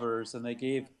lost lovers, and they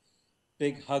gave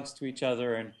big hugs to each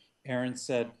other. And Aaron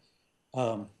said,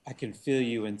 "I can feel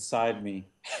you inside me."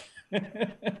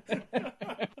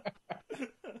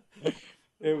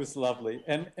 It was lovely,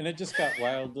 and it just got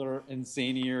wilder and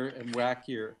zanier and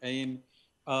wackier. I mean,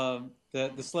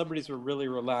 the celebrities were really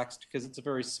relaxed because it's a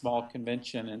very small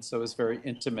convention, and so it's very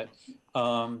intimate.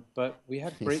 But we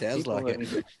had great people. Sounds like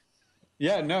it.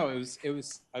 Yeah, no, it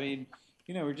was. I mean,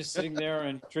 we're just sitting there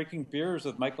and drinking beers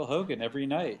with Michael Hogan every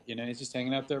night. He's just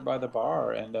hanging out there by the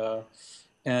bar, and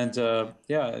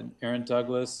Aaron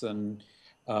Douglas and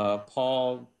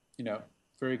Paul,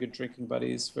 very good drinking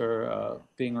buddies for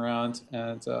being around,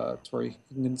 and Tori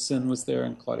Higginson was there,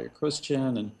 and Claudia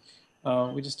Christian, and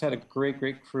we just had a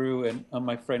great crew. And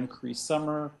my friend Cree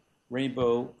Summer,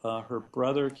 Rainbow, her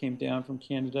brother came down from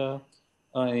Canada.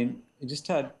 We just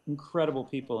had incredible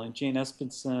people, and Jane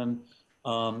Espenson,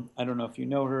 I don't know if you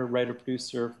know her,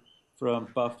 writer-producer from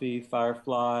Buffy,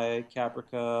 Firefly,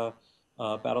 Caprica,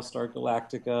 Battlestar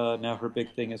Galactica. Now her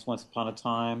big thing is Once Upon a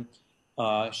Time.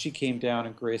 She came down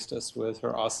and graced us with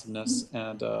her awesomeness,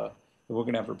 and we're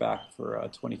going to have her back for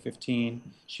 2015.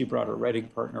 She brought her writing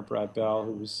partner, Brad Bell,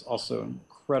 who was also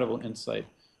incredible insight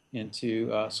into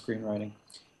screenwriting.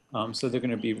 So they're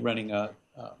going to be running a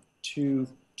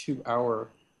two-hour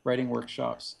writing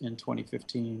workshops in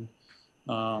 2015,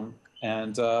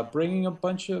 and bringing a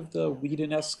bunch of the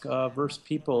Whedon-esque verse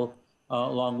people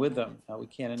along with them. We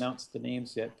can't announce the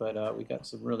names yet, but we got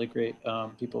some really great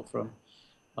people from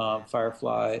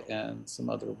Firefly and some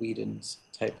other Whedon's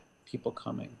type people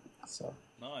coming. So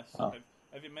nice.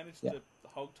 Have you managed to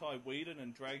hog-tie Whedon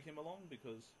and drag him along?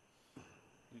 Because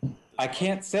I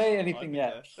can't say anything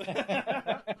yet.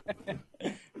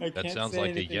 That sounds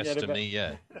like a yes to me.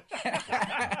 Yeah.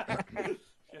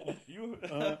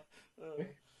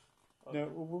 No,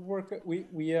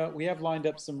 we have lined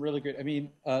up some really good. I mean,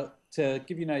 to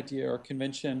give you an idea, our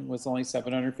convention was only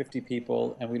 750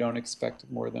 people, and we don't expect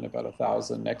more than about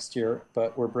 1,000 next year.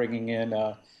 But we're bringing in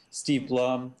Steve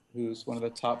Blum, who's one of the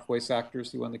top voice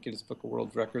actors. He won the Guinness Book of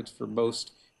World Records for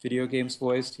most video games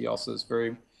voiced. He also is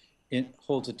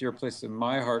holds a dear place in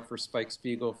my heart for Spike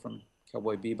Spiegel from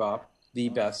Cowboy Bebop, the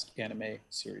best anime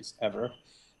series ever.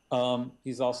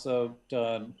 He's also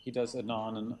he does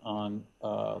Anon on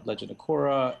Legend of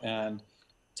Korra and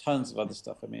tons of other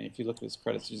stuff. I mean, if you look at his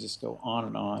credits, you just go on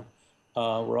and on.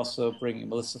 We're also bringing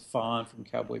Melissa Fawn from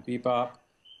Cowboy Bebop,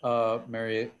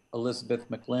 Mary Elizabeth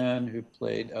McLean, who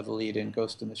played the lead in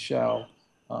Ghost in the Shell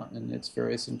in its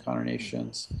various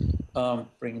incarnations.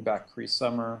 Bringing back Cree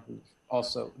Summer, who's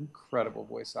also incredible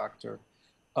voice actor.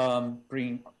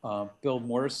 Bringing Bill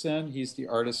Morrison. He's the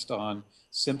artist on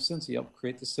Simpsons. He helped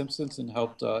create The Simpsons and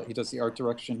helped. He does the art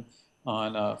direction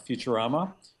on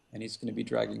Futurama, and he's going to be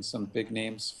dragging some big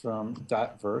names from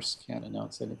that verse. Can't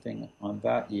announce anything on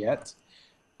that yet.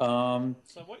 So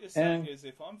what you're saying is,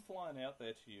 if I'm flying out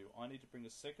there to you, I need to bring a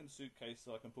second suitcase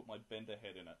so I can put my Bender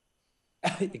head in it.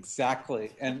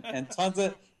 Exactly, and tons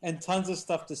of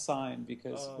stuff to sign,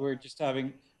 because we're just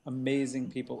having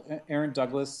amazing people. Aaron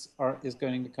Douglas is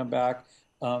going to come back.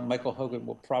 Michael Hogan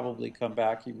will probably come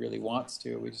back. He really wants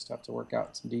to. We just have to work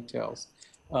out some details.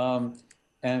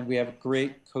 And we have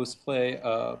great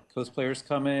cosplayers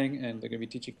coming, and they're going to be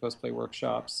teaching cosplay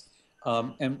workshops.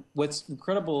 And what's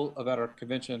incredible about our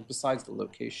convention, besides the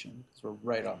location, because we're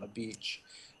right on the beach,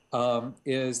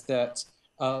 is that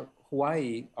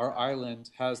Hawaii, our island,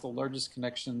 has the largest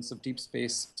connections of deep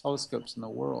space telescopes in the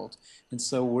world. And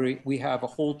so we have a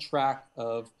whole track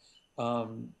of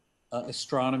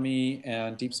astronomy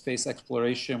and deep space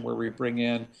exploration where we bring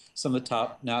in some of the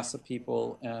top NASA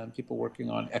people and people working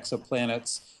on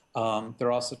exoplanets.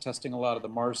 They're also testing a lot of the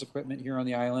Mars equipment here on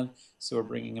the island. So we're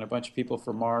bringing in a bunch of people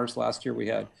from Mars. Last year we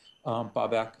had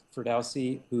Babak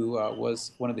Ferdowsi, who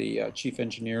was one of the chief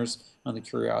engineers on the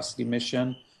Curiosity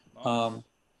mission. Nice.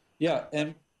 Yeah,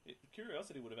 and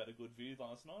Curiosity would have had a good view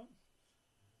last night.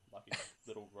 Lucky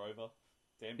little rover.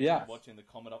 Damn, watching the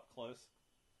comet up close.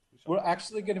 We're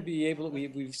actually going to be able to,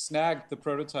 we've snagged the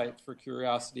prototype for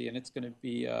Curiosity, and it's going to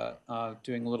be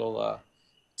doing a little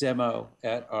demo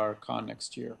at our con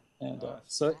next year. And nice.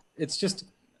 so it's just,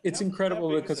 it's How incredible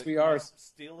big is because it? we Can I are.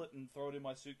 steal it and throw it in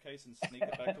my suitcase and sneak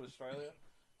it back to Australia.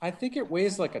 I think it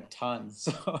weighs like a ton,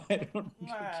 so I don't.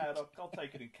 Nah, I'll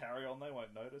take it in carry-on. They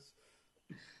won't notice.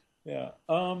 Yeah.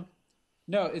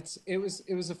 No, it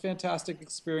was a fantastic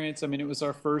experience. I mean, it was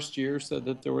our first year, so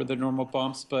that there were the normal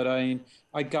bumps. But I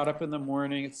got up in the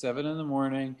morning at 7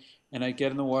 a.m, and I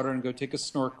get in the water and go take a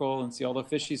snorkel and see all the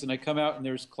fishies. And I come out and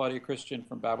there's Claudia Christian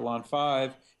from Babylon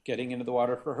 5 getting into the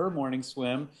water for her morning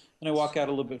swim. And I walk out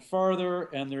a little bit farther,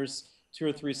 and there's 2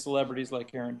 or 3 celebrities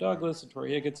like Aaron Douglas and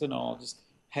Tori Higginson all just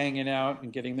hanging out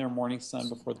and getting their morning sun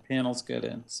before the panels get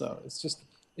in. So it's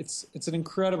an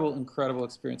incredible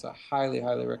experience. I highly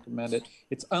recommend it.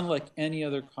 It's unlike any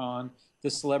other con. The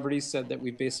celebrities said that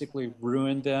we basically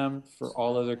ruined them for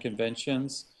all other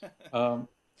conventions.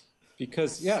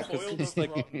 Because it's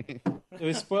like it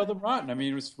was spoiled and rotten. I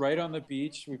mean, it was right on the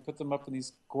beach. We put them up in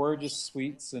these gorgeous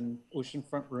suites and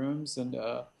oceanfront rooms, and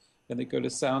they go to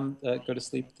sleep at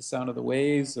the sound of the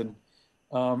waves, and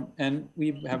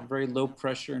we have a very low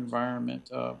pressure environment,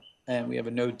 and we have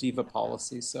a no diva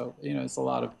policy. So it's a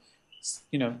lot of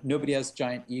nobody has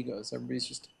giant egos. Everybody's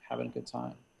just having a good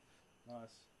time.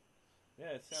 Nice. Yeah,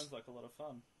 it sounds like a lot of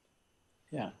fun.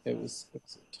 Yeah, it was a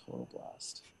total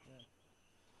blast.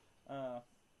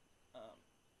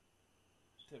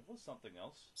 There was something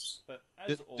else, but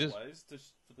as always, for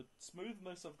the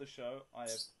smoothness of the show, I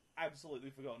have absolutely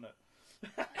forgotten it.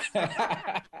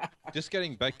 Just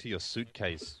getting back to your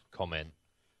suitcase comment,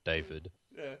 David.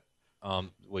 Yeah.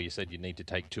 Where you said you need to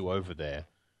take 2 over there.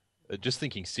 Just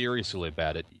thinking seriously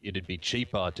about it, it'd be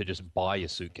cheaper to just buy a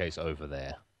suitcase over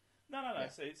there. No. Yeah.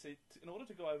 See, in order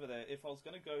to go over there, if I was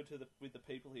going to go with the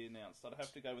people he announced, I'd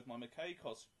have to go with my McKay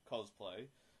cosplay.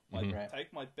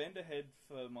 Take my Bender head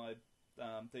for my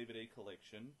DVD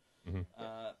collection.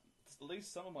 At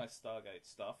least some of my Stargate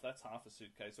stuff. That's half a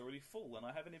suitcase already full, and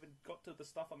I haven't even got to the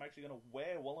stuff I'm actually going to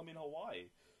wear while I'm in Hawaii,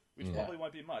 which probably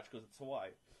won't be much because it's Hawaii.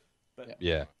 But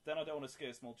then I don't want to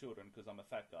scare small children because I'm a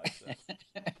fat guy.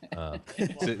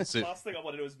 So. Last thing I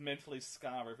want to do is mentally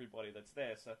scar everybody that's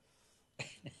there. So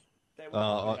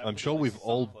I'm sure we've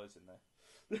all.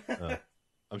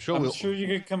 I'm sure you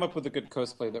could come up with a good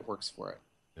cosplay that works for it.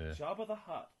 Yeah. Jabba the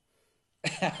Hutt.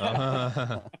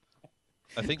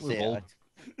 I think we've all.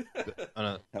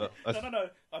 No.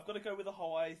 I've got to go with a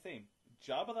Hawaii theme.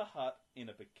 Jabba the Hutt in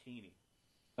a bikini.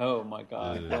 Oh my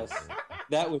God! Yes,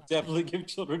 that would definitely give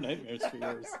children nightmares for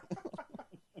yours.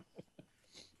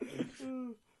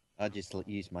 I just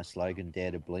use my slogan,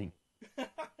 "Dare to blink,"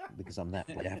 because I'm that.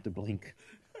 I have to blink.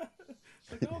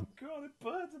 Like, oh God, it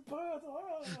burns! It burns!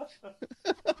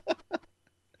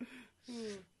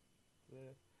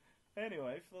 Yeah.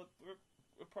 Anyway, we're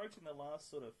approaching the last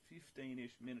sort of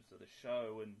 15-ish minutes of the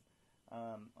show, and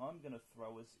I'm going to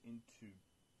throw us into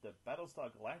the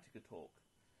Battlestar Galactica talk,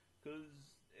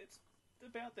 because it's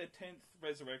about their 10th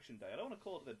Resurrection Day. I don't want to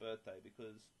call it their birthday,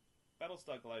 because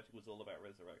Battlestar Galactica was all about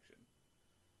resurrection,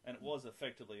 and it was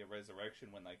effectively a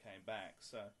resurrection when they came back.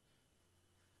 So,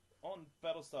 on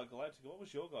Battlestar Galactica, what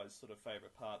was your guys' sort of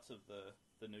favourite parts of the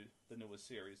newer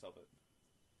series of it?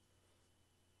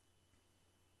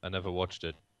 I never watched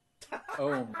it.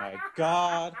 Oh my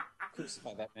God!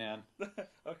 Crucify that man.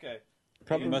 Okay.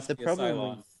 He must be a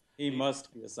Cylon. He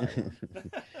must be a Cylon.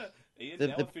 Ian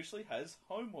now officially has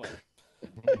homework.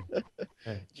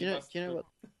 Do you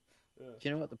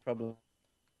know what the problem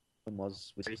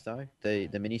was with this though? The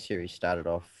miniseries started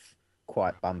off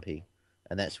quite bumpy,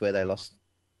 and that's where they lost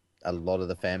a lot of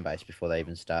the fan base before they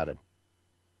even started.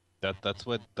 That's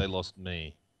where they lost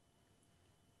me.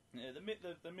 Yeah, the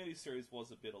miniseries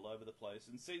was a bit all over the place,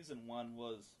 and season 1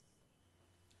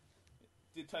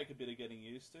 did take a bit of getting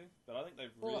used to, but I think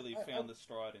they've really found the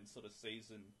stride in sort of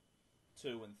season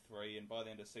 2 and 3, and by the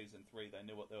end of season 3 they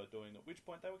knew what they were doing, at which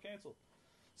point they were cancelled.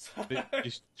 So...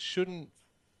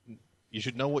 You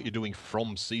should know what you're doing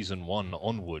from season 1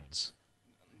 onwards.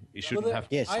 You shouldn't have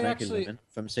to... Yes,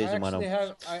 from season 1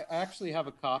 onwards. I actually have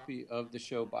a copy of the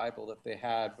show Bible that they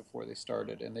had before they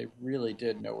started, and they really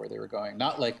did know where they were going.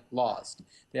 Not like Lost.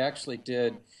 They actually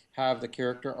did have the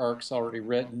character arcs already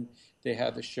written. They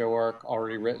had the show arc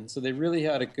already written. So they really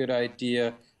had a good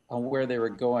idea on where they were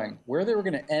going. Where they were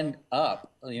going to end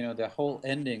up, the whole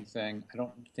ending thing, I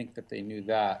don't think that they knew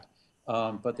that.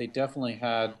 But they definitely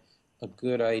had a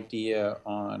good idea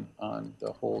on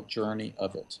the whole journey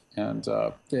of it, and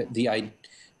the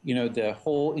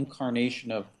whole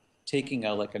incarnation of taking a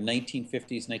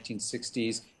 1950s,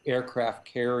 1960s aircraft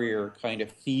carrier kind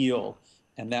of feel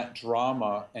and that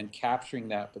drama and capturing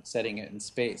that, but setting it in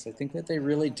space. I think that they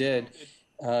really did.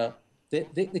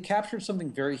 They captured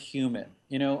something very human.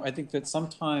 I think that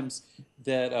sometimes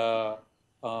that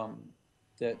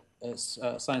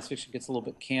science fiction gets a little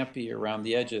bit campy around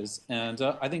the edges, and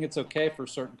I think it's okay for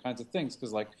certain kinds of things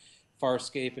because, like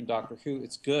Farscape and Doctor Who,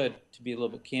 it's good to be a little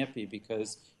bit campy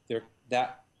because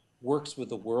that works with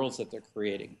the worlds that they're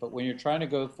creating. But when you're trying to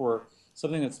go for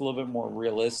something that's a little bit more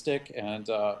realistic and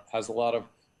has a lot of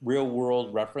real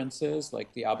world references,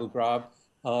 like the Abu Ghraib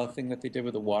thing that they did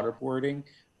with the waterboarding,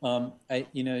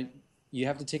 you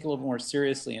have to take it a little more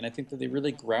seriously. And I think that they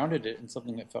really grounded it in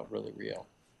something that felt really real.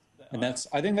 And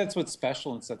I think that's what's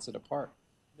special and sets it apart.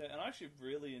 And I actually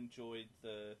really enjoyed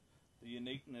the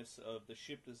uniqueness of the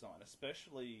ship design,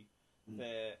 especially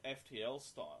their FTL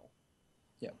style.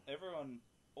 Yeah.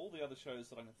 All the other shows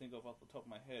that I can think of off the top of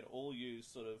my head all use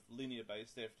sort of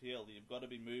linear-based FTL. You've got to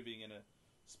be moving in a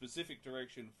specific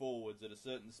direction forwards at a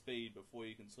certain speed before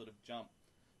you can sort of jump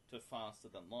to faster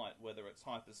than light, whether it's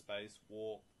hyperspace,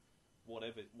 warp,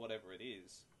 whatever it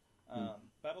is.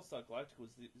 Battlestar Galactica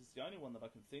is the only one that I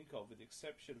can think of, with the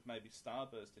exception of maybe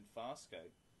Starburst in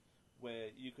Farscape, where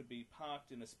you could be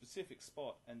parked in a specific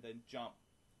spot and then jump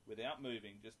without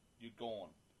moving, just you're gone.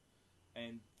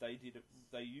 And they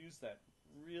used that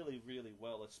really, really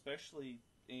well, especially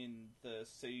in the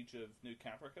Siege of New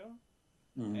Caprica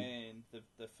and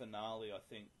the finale. I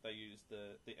think they used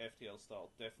the FTL style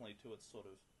definitely to its sort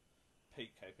of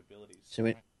peak capabilities.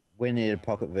 So we need a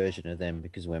pocket version of them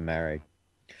because we're married.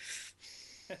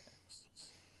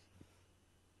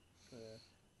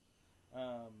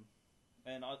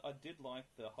 And I did like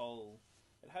the whole.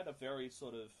 It had a very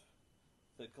sort of.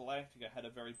 The Galactica had a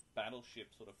very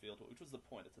battleship sort of feel to it, which was the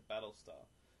point. It's a Battlestar,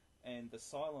 and the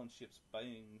Cylon ships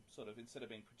being sort of, instead of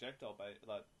being projectile based,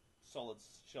 like solid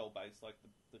shell based, like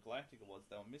the Galactica was,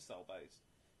 they were missile based.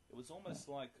 It was almost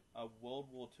like a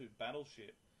World War II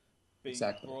battleship being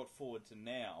brought forward to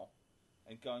now,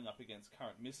 and going up against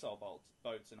current missile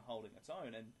boats and holding its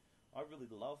own. And I really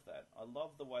love that. I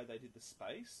love the way they did the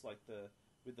space, like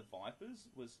with the Vipers,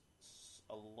 was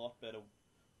a lot better,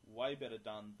 way better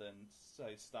done than,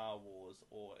 say, Star Wars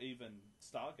or even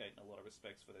Stargate in a lot of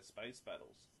respects for their space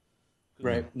battles.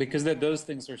 Right, because those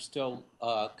things are still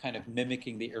kind of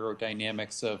mimicking the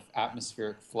aerodynamics of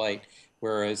atmospheric flight,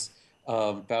 whereas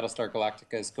Battlestar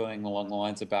Galactica is going along the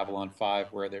lines of Babylon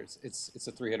 5, where it's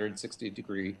a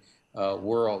 360-degree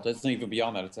world. It's not even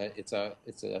beyond that.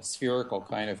 It's a spherical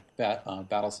kind of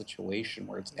battle situation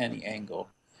where it's any angle,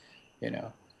 Yeah.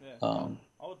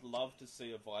 I would love to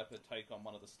see a Viper take on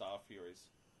one of the Star Furies.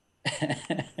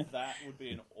 That would be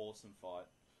an awesome fight.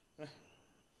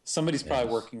 Somebody's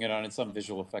probably working it on in some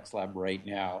visual effects lab right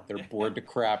now. They're bored to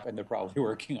crap, and they're probably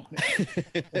working on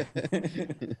it.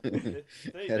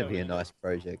 That'd be a nice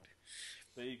project.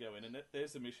 There you go, Internet.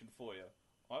 There's a mission for you.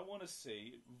 I want to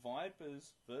see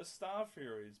Vipers versus Star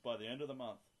Furies by the end of the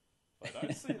month. If I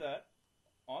don't see that,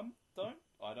 I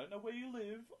don't know where you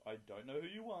live, I don't know who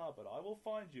you are, but I will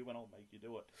find you and I'll make you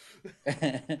do it.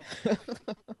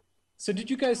 So did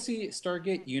you guys see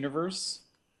Stargate Universe?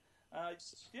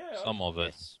 Yeah. Some of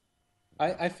it.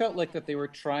 I felt like that they were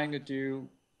trying to do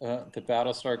the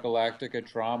Battlestar Galactica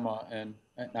drama, and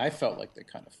I felt like they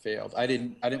kind of failed. I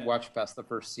didn't watch past the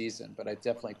first season, but I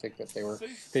definitely think that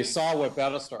they saw what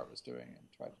Battlestar was doing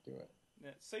and tried to do it.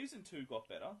 Yeah, season 2 got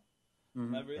better.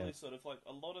 They really sort of, like,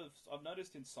 a lot of... I've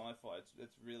noticed in Sci-Fi,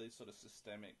 it's really sort of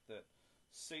systemic that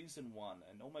season 1,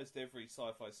 and almost every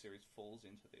Sci-Fi series falls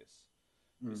into this.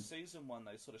 Season 1,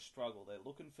 they sort of struggle. They're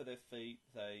looking for their feet.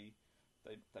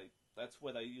 That's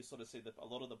where you sort of see that a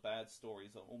lot of the bad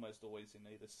stories are almost always in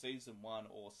either season 1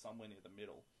 or somewhere near the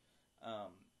middle.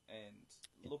 And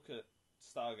look at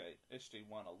Stargate,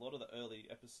 SG-1. A lot of the early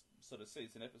sort of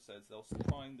season episodes, they were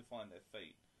trying to find their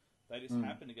feet. They just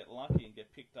happened to get lucky and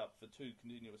get picked up for 2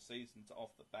 continuous seasons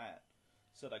off the bat,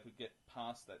 so they could get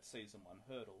past that season 1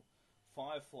 hurdle.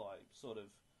 Firefly, sort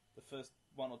of the first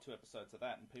 1 or 2 episodes of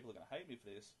that, and people are going to hate me for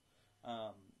this,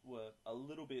 were a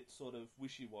little bit sort of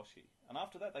wishy-washy. And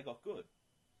after that, they got good.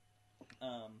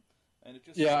 And it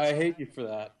just I hate you for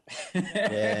that.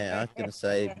 Yeah, I was going to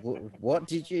say, what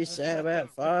did you say about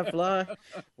Firefly?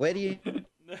 Where do you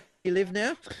live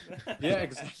now? Yeah,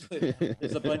 exactly.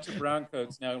 There's a bunch of brown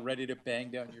coats now ready to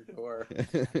bang down your door.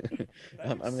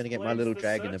 I'm going to get my little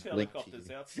dragon to blink.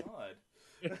 Helicopters outside.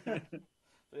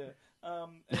 Yeah.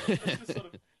 And it's just sort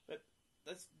of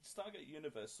that Stargate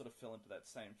Universe sort of fell into that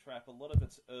same trap. A lot of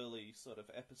its early sort of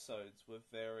episodes were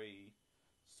very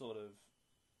sort of,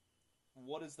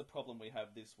 what is the problem we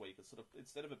have this week? It's sort of,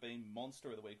 instead of it being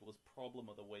Monster of the Week, it was Problem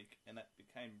of the Week, and that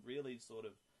became really sort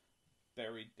of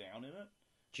buried down in it.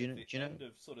 Do you know? End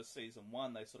of sort of season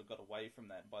 1, they sort of got away from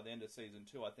that. By the end of season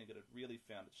 2, I think it had really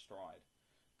found its stride.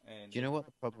 And do you know what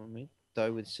the problem is,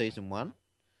 though, with season 1?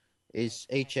 is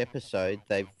each episode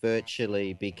they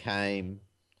virtually became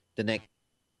the next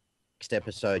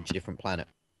episode different planet.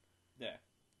 Yeah.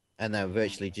 And they were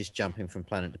virtually just jumping from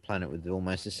planet to planet with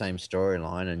almost the same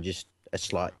storyline and just a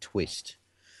slight twist.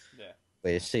 Yeah.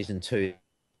 Where season 2,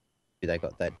 they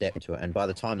got that depth to it, and by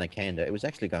the time they canned it, it was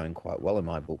actually going quite well in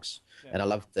my books. Yeah. And I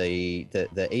loved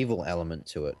the evil element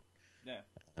to it. Yeah.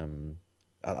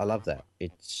 I love that.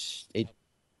 It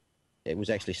was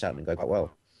actually starting to go quite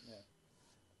well.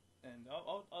 Yeah. And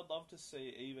I'd love to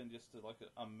see even just like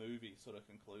a movie sort of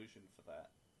conclusion for that.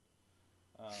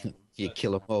 You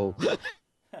kill them all. Well,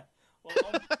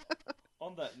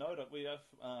 on that note, we have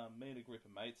me and a group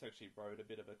of mates actually wrote a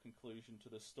bit of a conclusion to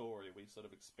the story. We sort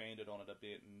of expanded on it a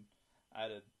bit and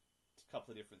added a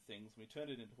couple of different things. We turned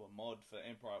it into a mod for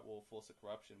Empire at War, Force of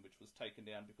Corruption, which was taken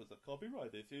down because of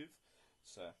copyright issues.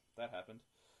 So that happened.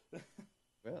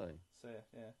 Really? So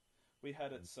yeah, we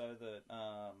had it so that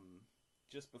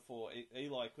just before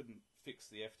Eli couldn't fix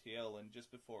the FTL, and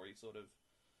just before he sort of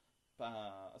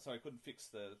couldn't fix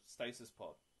the stasis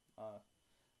pod,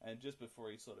 and just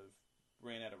before he sort of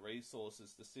ran out of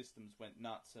resources, the systems went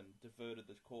nuts and diverted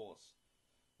the course,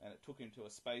 and it took him to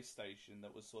a space station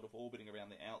that was sort of orbiting around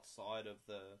the outside of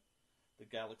the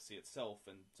galaxy itself,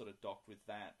 and sort of docked with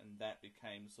that, and that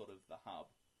became sort of the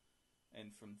hub.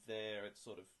 And from there,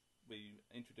 we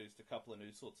introduced a couple of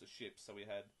new sorts of ships. So we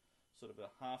had sort of a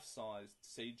half-sized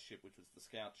siege ship, which was the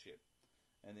scout ship,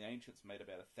 and the Ancients made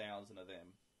about 1,000 of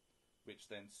them, which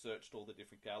then searched all the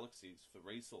different galaxies for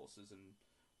resources and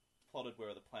plotted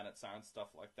where the planets are and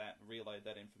stuff like that, and relayed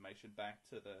that information back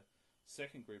to the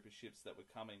second group of ships that were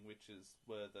coming,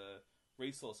 were the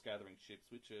resource-gathering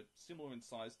ships, which are similar in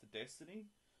size to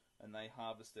Destiny, and they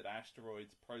harvested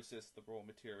asteroids, processed the raw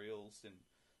materials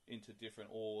into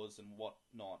different ores and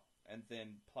whatnot, and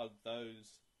then plugged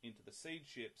those into the seed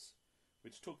ships,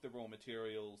 which took the raw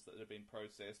materials that had been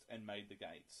processed and made the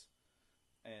gates.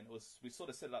 And we sort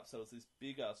of set it up so it was this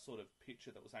bigger sort of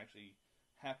picture that was actually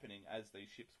happening as these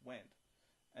ships went,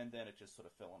 and then it just sort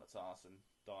of fell on its ass and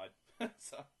died.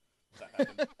 So that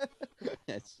happened.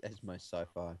 as most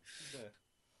sci-fi. Yeah.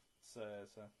 So it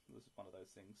was one of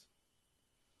those things.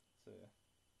 So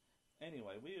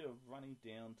anyway, we are running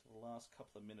down to the last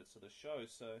couple of minutes of the show.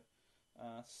 So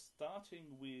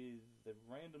starting with the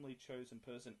randomly chosen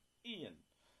person, Ian.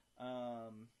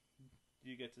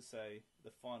 You get to say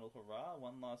the final hurrah.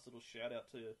 One last little shout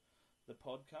out to the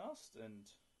podcast and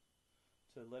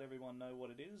to let everyone know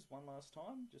what it is one last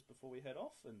time just before we head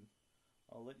off, and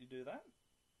I'll let you do that.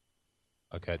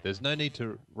 Okay, there's no need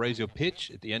to raise your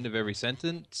pitch at the end of every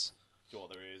sentence. Sure,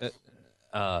 there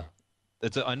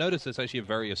is. I noticed it's actually a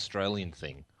very Australian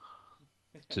thing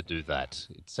to do that.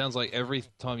 It sounds like every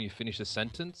time you finish a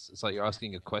sentence, it's like you're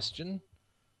asking a question.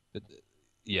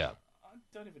 Yeah. I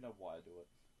don't even know why I do it.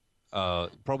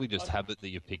 Probably just habit that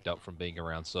you picked up from being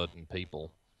around certain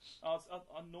people. I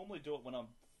normally do it when I'm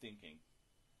thinking.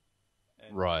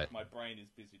 And right. My brain is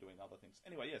busy doing other things.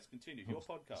 Anyway, yes, continue. Your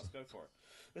podcast, go for it.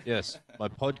 Yes, my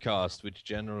podcast, which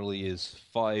generally is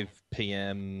 5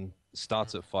 p.m.,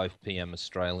 starts at 5 p.m.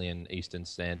 Australian Eastern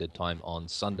Standard Time on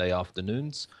Sunday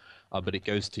afternoons, but it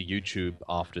goes to YouTube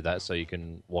after that, so you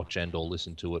can watch and or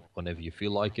listen to it whenever you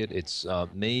feel like it. It's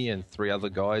me and 3 other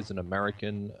guys, an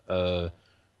American, a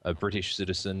British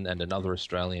citizen, and another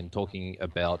Australian, talking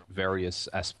about various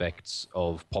aspects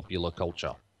of popular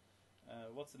culture.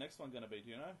 What's the next one going to be? Do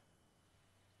you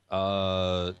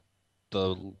know?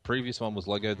 The previous one was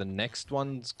Lego. The next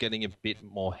one's getting a bit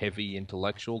more heavy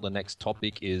intellectual. The next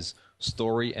topic is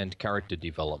story and character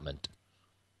development.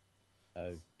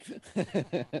 Oh.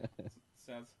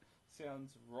 Sounds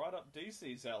right up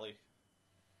DC's alley.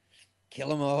 Kill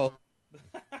them all.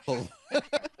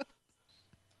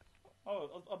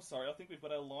 Oh, I'm sorry. I think we've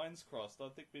got our lines crossed. I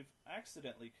think we've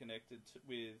accidentally connected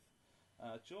with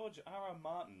George R.R.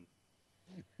 Martin.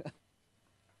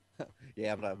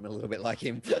 Yeah, but I'm a little bit like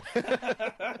him.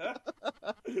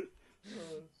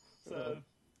 So,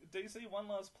 DC, one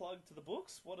last plug to the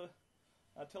books.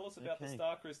 Tell us about the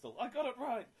Star Crystal. I got it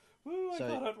right. Woo! I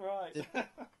got it right.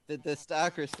 The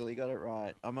Star Crystal, you got it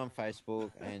right. I'm on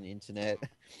Facebook and internet.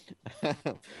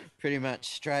 Pretty much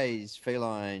strays,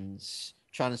 felines,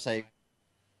 trying to save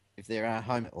if they're at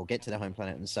home or get to their home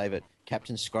planet and save it.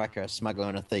 Captain Skriker, a smuggler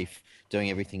and a thief, doing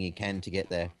everything he can to get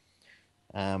there.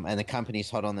 And the company's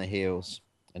hot on their heels.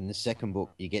 In the second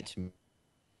book, you get to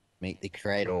meet the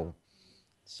creator.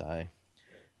 So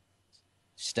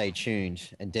stay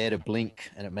tuned and dare to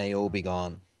blink, and it may all be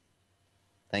gone.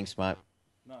 Thanks, mate.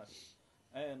 Nice.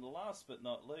 And last but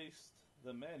not least,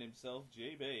 the man himself,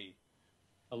 GB.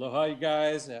 Aloha, you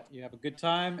guys. You have a good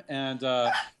time. And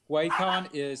HawaiiCon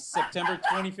is September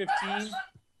 2015.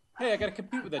 Hey, I got to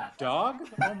compete with a dog?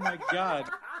 Oh, my God.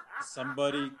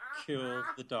 Somebody killed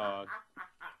the dog.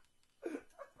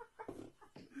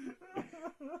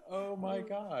 Oh, my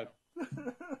God.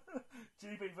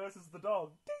 GB versus the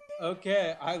dog. Ding, ding.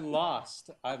 Okay, I lost.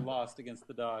 I lost against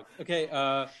the dog. Okay,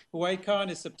 HawaiiCon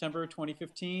is September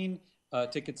 2015.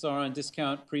 Tickets are on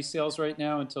discount pre-sales right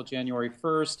now until January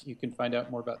 1st. You can find out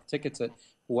more about the tickets at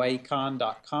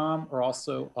hawaiicon.com or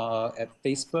also at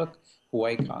Facebook,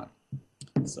 HawaiiCon.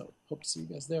 So, hope to see you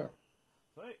guys there.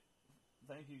 Sweet.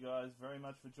 Thank you guys very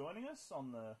much for joining us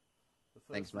on the first...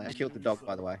 Thanks, mate. I killed the dog,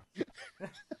 by the way.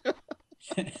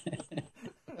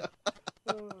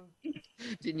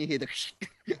 Didn't you hear the...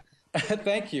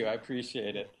 Thank you. I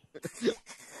appreciate it.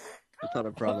 Not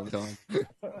a problem, Tom.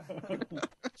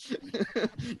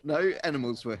 No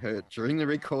animals were hurt during the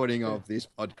recording of this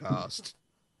podcast.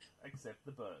 Except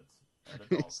the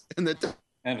birds and the dog.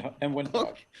 And the and one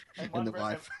dog. And the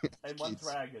wife. And one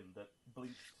dragon that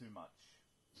blinks too much.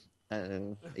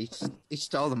 He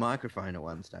stole the microphone at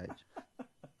one stage.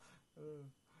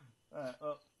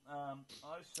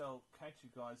 I shall catch you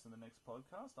guys in the next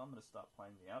podcast. I'm going to start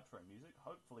playing the outro music,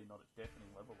 hopefully not at deafening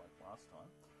level like last time.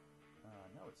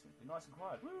 No, it's simply nice and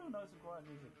quiet. Woo, nice and quiet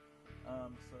music.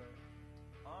 So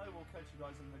I will catch you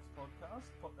guys in the next podcast.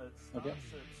 It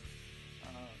starts at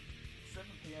 7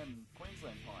 p.m.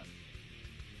 Queensland time,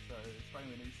 so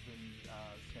Australian Eastern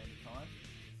Standard Time,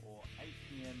 or 8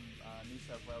 p.m. New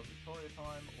South Wales Victoria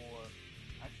time, or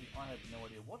actually I have no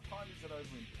idea. What time is it over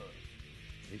in Perth?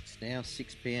 It's now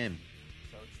 6 p.m.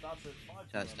 So it starts at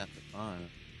 5 p.m. So it starts at 5.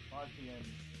 5 p.m.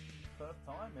 Perth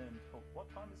time, and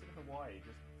what time is it in Hawaii?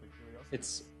 Just for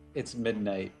curiosity. It's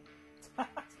midnight.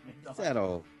 Is that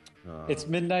all? Oh. It's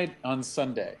midnight on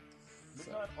Sunday.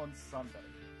 Midnight on Sunday.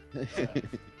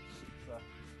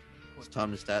 It's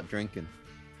time to start drinking.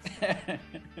 I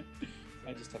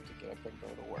just have to get up and go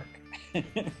to work. Thanks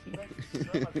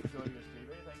so much for joining us,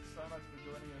 GB. Thanks so much for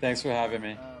joining us. Thanks for having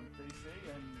me. DC,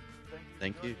 and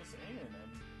thank you for joining us, Ian.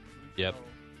 And yep. shall